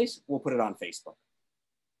database, we'll put it on Facebook.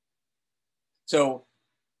 So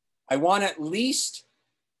I want at least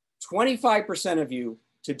 25% of you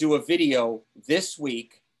to do a video this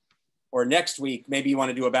week or next week. Maybe you want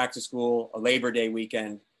to do a back to school, a Labor Day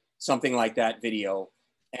weekend, something like that video,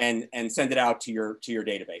 and send it out to your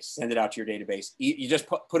database. Send it out to your database. You just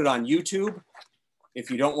put it on YouTube.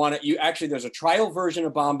 If you don't want it, actually there's a trial version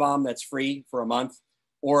of BombBomb that's free for a month,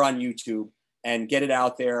 or on YouTube, and get it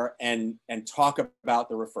out there and talk about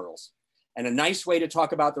the referrals. And a nice way to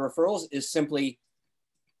talk about the referrals is simply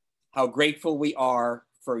how grateful we are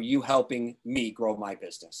for you helping me grow my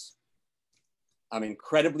business. I'm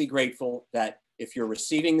incredibly grateful that if you're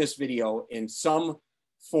receiving this video in some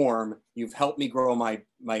form, you've helped me grow my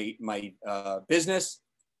business,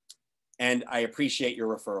 and I appreciate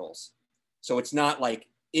your referrals. So it's not like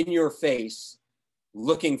in your face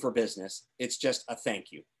looking for business. It's just a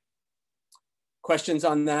thank you. Questions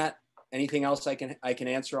on that? Anything else I can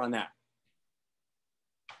answer on that?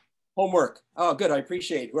 Homework. Oh, good. I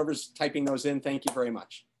appreciate whoever's typing those in. Thank you very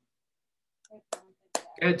much.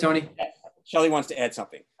 Good, Tony. Shelly wants to add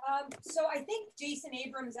something. So I think Jason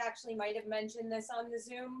Abrams actually might have mentioned this on the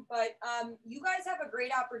Zoom, but you guys have a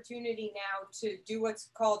great opportunity now to do what's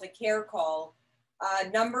called a care call.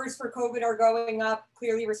 Numbers for COVID are going up.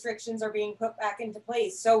 Clearly restrictions are being put back into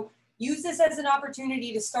place. So use this as an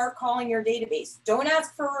opportunity to start calling your database. Don't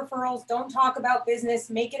ask for referrals. Don't talk about business.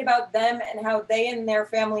 Make it about them and how they and their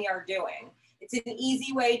family are doing. It's an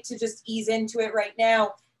easy way to just ease into it right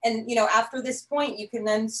now. And, you know, after this point, you can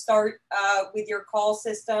then start with your call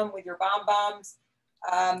system, with your BombBombs.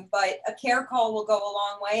 But a care call will go a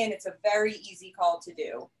long way, and it's a very easy call to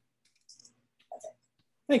do. That's it.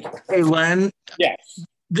 Thank you. Hey, Len. Yes.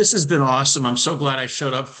 This has been awesome. I'm so glad I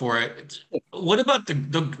showed up for it. What about the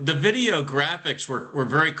video graphics were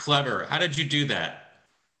very clever. How did you do that?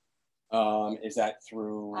 Is that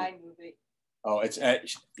through iMovie. Oh, it's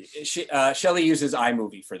Shelly uses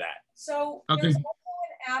iMovie for that. So Okay. there's also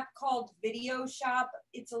an app called Video Shop.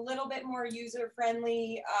 It's a little bit more user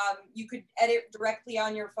friendly. You could edit directly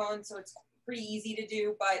on your phone, so it's pretty easy to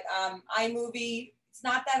do. But iMovie, it's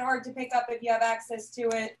not that hard to pick up if you have access to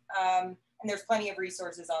it. And there's plenty of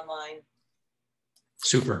resources online.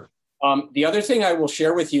 Super. The other thing I will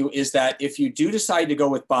share with you is that if you do decide to go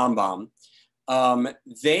with BombBomb,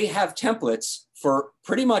 they have templates for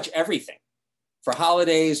pretty much everything. For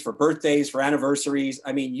holidays, for birthdays, for anniversaries.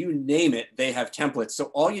 I mean, you name it, they have templates. So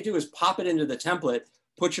all you do is pop it into the template,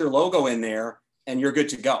 put your logo in there, and you're good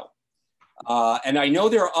to go. And I know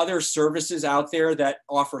there are other services out there that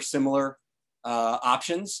offer similar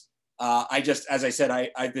options. As I said,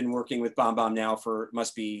 I've been working with BombBomb now for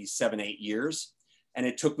must be 7-8 years. And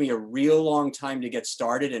it took me a real long time to get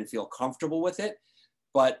started and feel comfortable with it.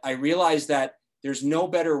 But I realized that there's no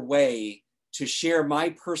better way to share my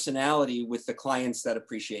personality with the clients that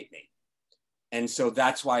appreciate me. And so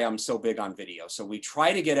that's why I'm so big on video. So we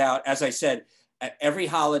try to get out, as I said, at every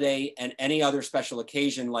holiday and any other special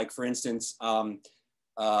occasion, like for instance, what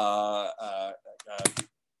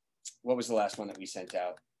was the last one that we sent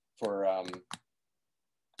out for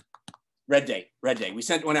Red Day? Red Day. We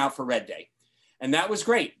sent one out for Red Day. And that was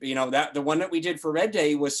great. You know, that the one that we did for Red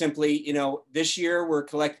Day was simply, you know, this year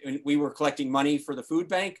we were collecting money for the food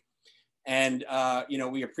bank. And, you know,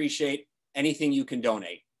 we appreciate anything you can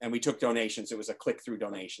donate. And we took donations. It was a click-through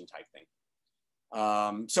donation type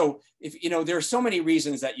thing. So if, you know, there are so many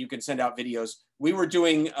reasons that you can send out videos. We were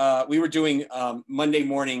doing Monday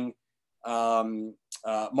morning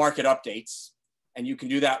market updates, and you can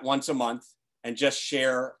do that once a month and just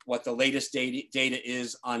share what the latest data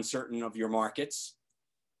is on certain of your markets.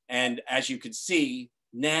 And as you can see,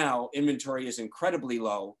 now inventory is incredibly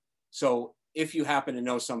low. So if you happen to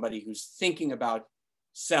know somebody who's thinking about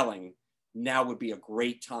selling, now would be a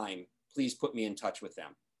great time. Please put me in touch with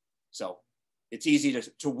them. So it's easy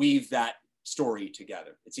to weave that story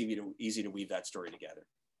together. It's easy to weave that story together.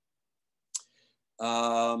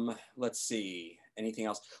 Let's see, anything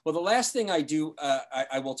else? Well, the last thing I do,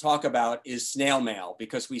 I will talk about is snail mail,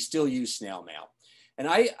 because we still use snail mail. And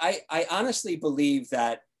I honestly believe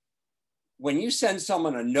that when you send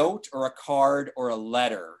someone a note or a card or a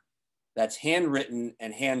letter that's handwritten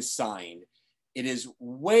and hand signed, it is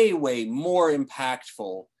way, way more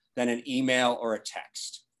impactful than an email or a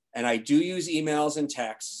text. And I do use emails and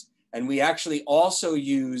texts. And we actually also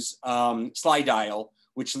use Slide Dial,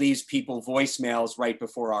 which leaves people voicemails right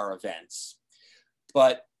before our events.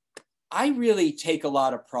 But I really take a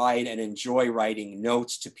lot of pride and enjoy writing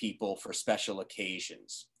notes to people for special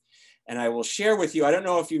occasions. And I will share with you, I don't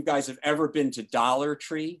know if you guys have ever been to Dollar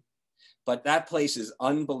Tree, but that place is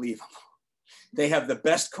unbelievable. They have the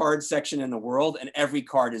best card section in the world, and every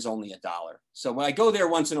card is only $1. So when I go there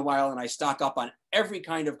once in a while and I stock up on every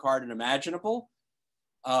kind of card imaginable,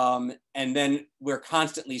 and then we're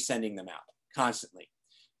constantly sending them out, constantly.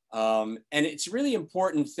 And it's really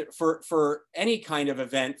important for any kind of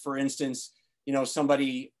event. For instance, you know,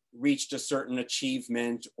 somebody reached a certain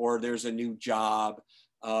achievement, or there's a new job,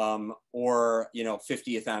 or, you know,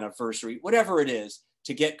 50th anniversary, whatever it is,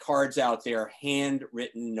 to get cards out there,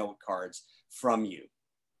 handwritten note cards from you.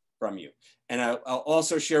 And I'll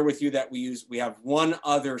also share with you that we have one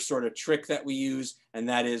other sort of trick that we use, and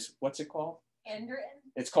that is, what's it called? Handwritten.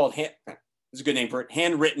 It's called, it's a good name for it,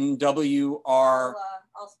 handwritten, W-R.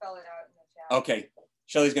 I'll spell it out in the chat. Okay,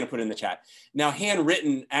 Shelly's gonna put it in the chat. Now,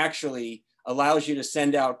 handwritten actually allows you to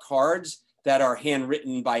send out cards that are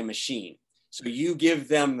handwritten by machine. So you give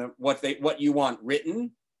them what you want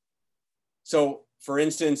written. So for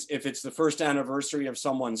instance, if it's the first anniversary of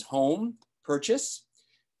someone's home purchase,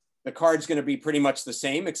 the card's gonna be pretty much the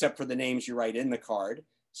same except for the names you write in the card.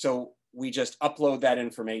 So we just upload that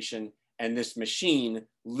information, and this machine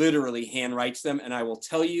literally handwrites them. And I will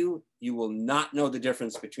tell you, you will not know the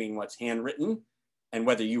difference between what's handwritten and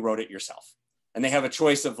whether you wrote it yourself. And they have a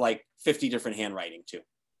choice of like 50 different handwriting too.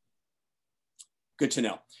 Good to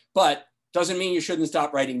know. But doesn't mean you shouldn't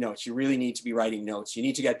stop writing notes. You really need to be writing notes. You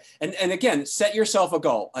need to get, and again, set yourself a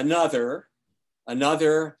goal. Another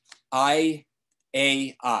IAI,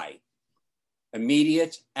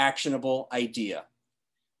 immediate actionable idea.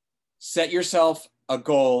 Set yourself a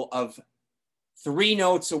goal of 3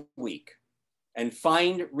 notes a week, and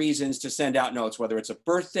find reasons to send out notes, whether it's a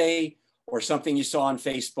birthday or something you saw on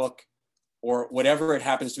Facebook or whatever it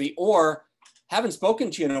happens to be, or haven't spoken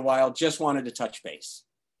to you in a while, just wanted to touch base.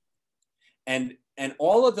 And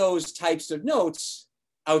all of those types of notes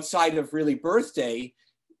outside of really birthday,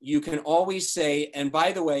 you can always say, and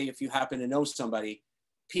by the way, if you happen to know somebody,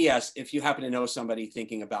 P.S., if you happen to know somebody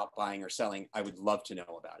thinking about buying or selling, I would love to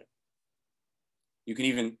know about it. You can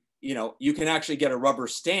even, you know, you can actually get a rubber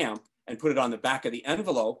stamp and put it on the back of the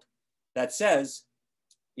envelope that says,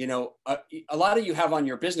 you know, a lot of you have on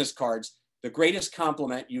your business cards, the greatest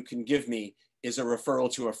compliment you can give me is a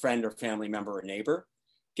referral to a friend or family member or neighbor.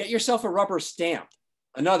 Get yourself a rubber stamp.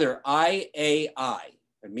 Another IAI,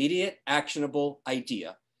 immediate actionable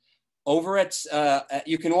idea. Over at,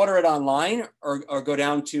 you can order it online or go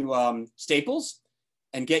down to Staples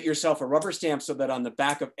and get yourself a rubber stamp so that on the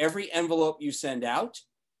back of every envelope you send out,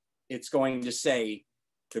 it's going to say,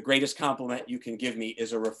 the greatest compliment you can give me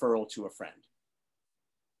is a referral to a friend.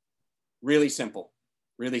 Really simple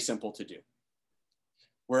to do.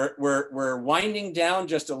 We're winding down,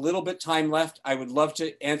 just a little bit time left. I would love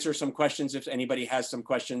to answer some questions if anybody has some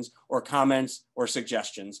questions or comments or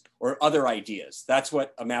suggestions or other ideas. That's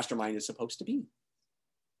what a mastermind is supposed to be.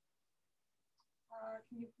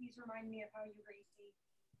 Can you please remind me of how you rate the?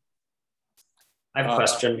 I have a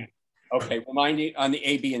question. Okay, remind me on the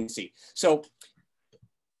A, B, and C. So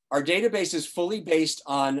our database is fully based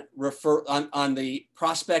on the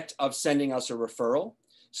prospect of sending us a referral.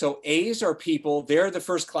 So A's are people, they're the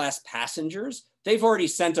first class passengers. They've already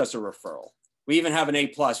sent us a referral. We even have an A+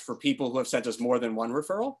 for people who have sent us more than one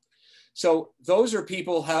referral. So those are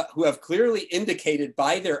people who have clearly indicated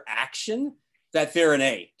by their action that they're an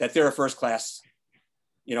A, that they're a first class,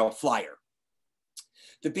 you know, flyer.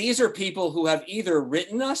 The B's are people who have either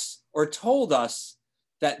written us or told us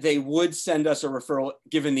that they would send us a referral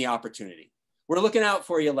given the opportunity. We're looking out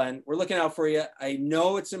for you, Len. We're looking out for you. I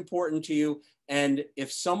know it's important to you. And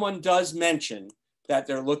if someone does mention that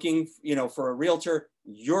they're looking, you know, for a realtor,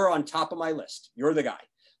 you're on top of my list. You're the guy.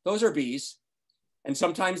 Those are B's. And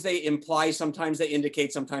sometimes they imply, sometimes they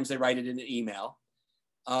indicate, sometimes they write it in an email.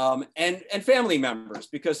 And family members,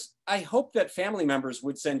 because I hope that family members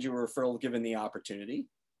would send you a referral given the opportunity.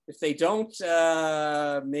 If they don't,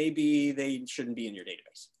 maybe they shouldn't be in your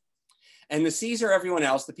database. And the C's are everyone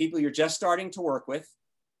else, the people you're just starting to work with,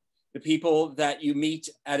 the people that you meet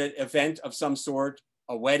at an event of some sort,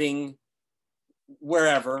 a wedding,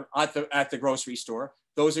 wherever, at the grocery store.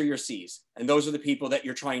 Those are your C's. And those are the people that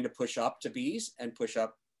you're trying to push up to B's and push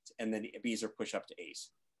up, and then the B's are push up to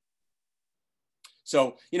A's.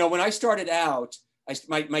 So, you know, when I started out,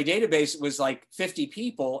 my database was like 50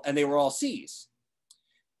 people and they were all C's.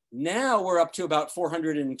 Now we're up to about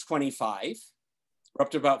 425. We're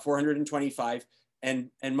up to about 425.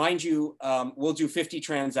 And mind you, we'll do 50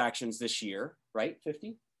 transactions this year, right?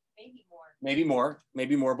 50? Maybe more. maybe more,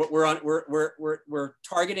 but we're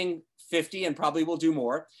targeting 50 and probably we'll do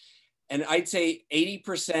more. And I'd say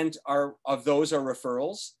 80% of those are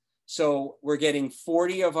referrals. So we're getting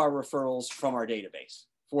 40 of our referrals from our database,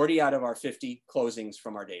 40 out of our 50 closings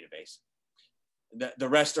from our database. The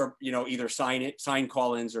rest are, either sign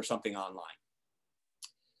call-ins or something online.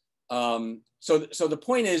 So the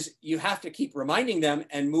point is you have to keep reminding them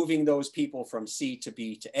and moving those people from C to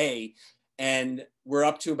B to A. And we're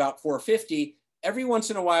up to about 450. Every once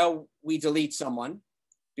in a while, we delete someone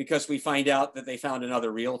because we find out that they found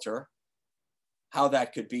another realtor. How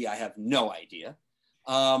that could be, I have no idea.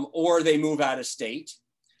 Or they move out of state.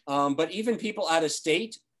 But even people out of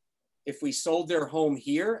state, if we sold their home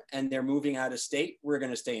here and they're moving out of state, we're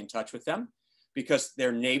going to stay in touch with them because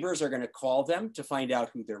their neighbors are going to call them to find out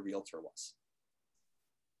who their realtor was.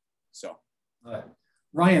 So.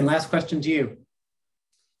 Ryan, last question to you.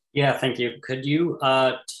 Yeah, thank you. Could you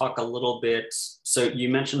talk a little bit? So you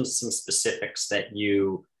mentioned some specifics that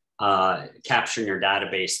you capture in your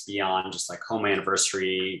database beyond just like home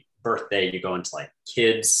anniversary, birthday. You go into like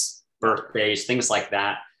kids' birthdays, things like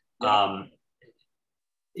that. Yeah.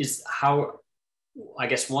 I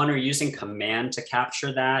guess one, are you using command to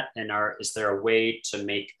capture that? And is there a way to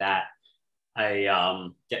make that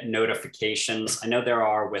get notifications? I know there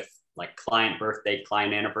are with like client birthday,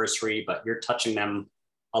 client anniversary, but you're touching them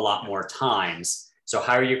a lot more times. So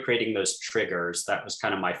how are you creating those triggers? That was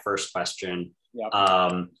kind of my first question. Yep.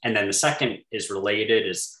 And then the second is related,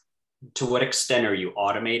 is to what extent are you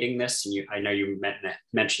automating this? And I know you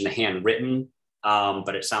mentioned the handwritten,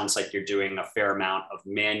 but it sounds like you're doing a fair amount of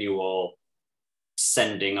manual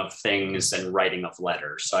sending of things and writing of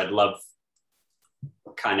letters. So I'd love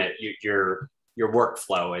kind of your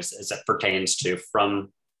workflow as it pertains to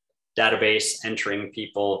from database, entering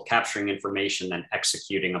people, capturing information, then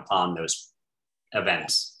executing upon those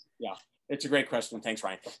events. Yeah, it's a great question. Thanks,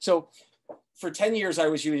 Ryan. So for 10 years, I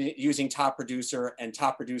was using Top Producer, and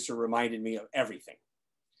Top Producer reminded me of everything.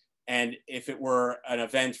 And if it were an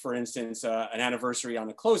event, for instance, an anniversary on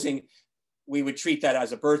the closing, we would treat that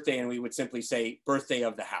as a birthday and we would simply say birthday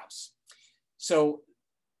of the house. So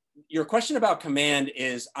your question about command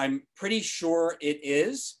is, I'm pretty sure it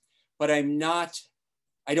is, but I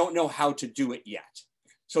don't know how to do it yet.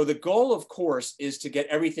 So the goal, of course, is to get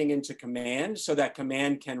everything into command so that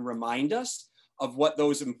command can remind us of what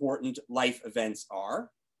those important life events are.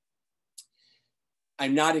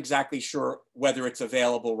 I'm not exactly sure whether it's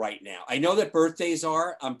available right now. I know that birthdays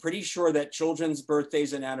are. I'm pretty sure that children's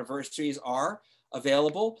birthdays and anniversaries are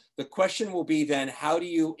available. The question will be then, how do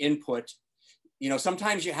you input?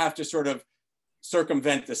 Sometimes you have to sort of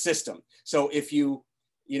circumvent the system. So if you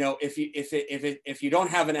don't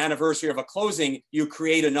have an anniversary of a closing, you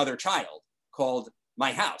create another child called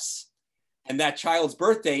My House. And that child's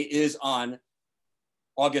birthday is on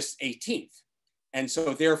August 18th. And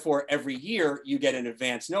so therefore, every year you get an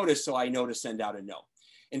advance notice. So I know to send out a note.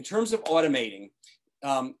 In terms of automating,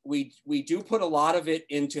 we do put a lot of it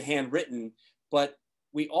into handwritten, but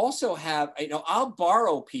we also have, I'll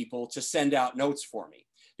borrow people to send out notes for me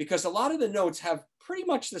because a lot of the notes have pretty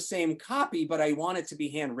much the same copy, but I want it to be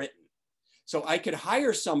handwritten. So I could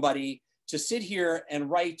hire somebody to sit here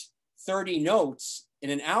and write 30 notes in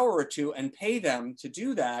an hour or two and pay them to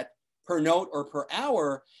do that per note or per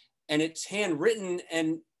hour. And it's handwritten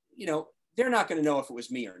and, they're not going to know if it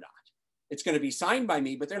was me or not. It's going to be signed by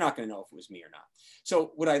me, but they're not going to know if it was me or not.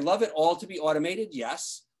 So would I love it all to be automated?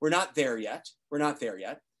 Yes. We're not there yet.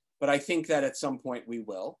 But I think that at some point we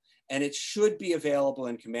will. And it should be available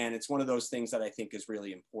in command. It's one of those things that I think is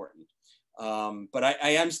really important. But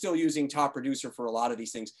I am still using Top Producer for a lot of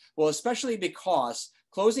these things. Well, especially because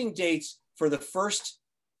closing dates for the first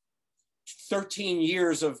 13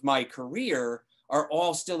 years of my career are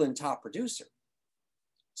all still in Top Producer.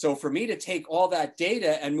 So for me to take all that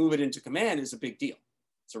data and move it into command is a big deal.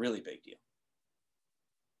 It's a really big deal.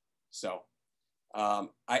 So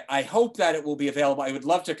I hope that it will be available. I would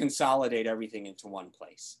love to consolidate everything into one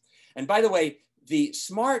place. And by the way, the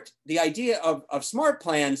idea of smart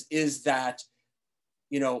plans is that,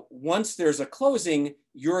 once there's a closing,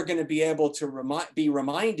 you're going to be able to be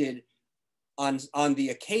reminded on the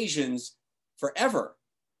occasions forever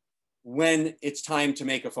when it's time to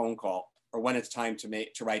make a phone call or when it's time to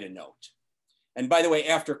write a note. And by the way,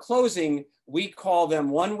 after closing, we call them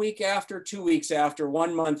 1 week after, 2 weeks after,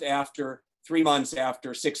 1 month after, 3 months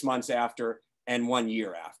after, 6 months after, and 1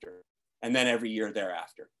 year after, and then every year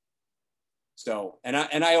thereafter. So, and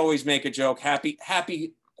I always make a joke,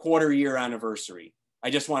 happy quarter year anniversary. I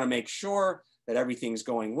just want to make sure that everything's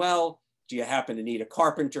going well. Do you happen to need a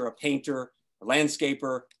carpenter, a painter, a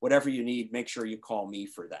landscaper, whatever you need, make sure you call me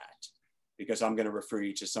for that. because I'm going to refer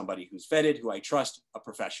you to somebody who's vetted, who I trust, a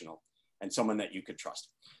professional, and someone that you could trust.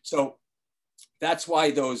 So that's why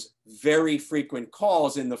those very frequent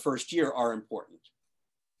calls in the first year are important,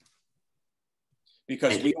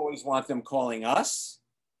 because we always want them calling us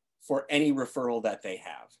for any referral that they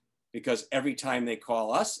have, because every time they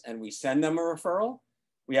call us and we send them a referral,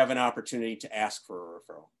 we have an opportunity to ask for a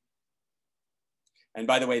referral. And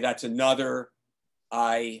by the way, that's another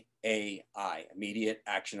IAI, immediate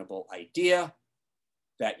actionable idea,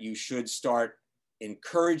 that you should start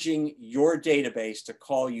encouraging your database to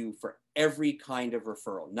call you for every kind of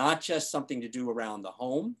referral, not just something to do around the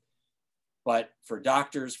home, but for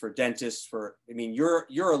doctors, for dentists, I mean,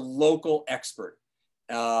 you're a local expert.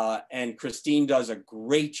 And Christine does a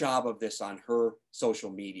great job of this on her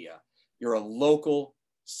social media. You're a local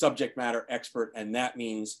subject matter expert, and that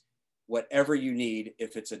means whatever you need,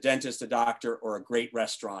 if it's a dentist, a doctor, or a great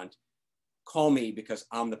restaurant, call me, because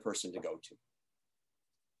I'm the person to go to.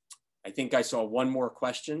 I think I saw one more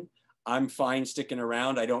question. I'm fine sticking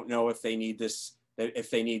around. I don't know if they need this,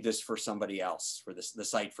 for somebody else, for the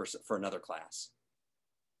site for another class.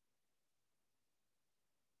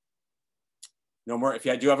 No more. If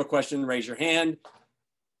you do have a question, raise your hand.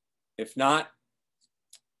 If not,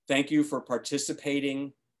 thank you for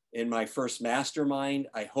participating in my first mastermind.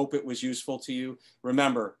 I hope it was useful to you.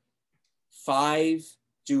 Remember,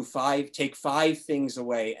 take 5 things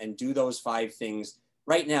away and do those 5 things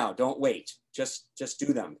right now. Don't wait. Just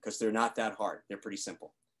do them, because they're not that hard. They're pretty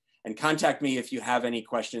simple. And contact me if you have any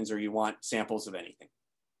questions or you want samples of anything.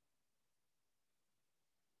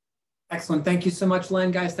 Excellent. Thank you so much,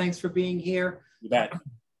 Len. Guys, thanks for being here. You bet.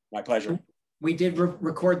 My pleasure. We did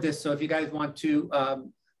record this, so if you guys want to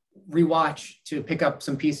rewatch to pick up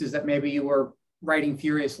some pieces that maybe you were writing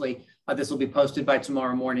furiously, this will be posted by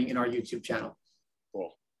tomorrow morning in our YouTube channel.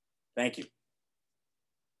 Cool. Thank you.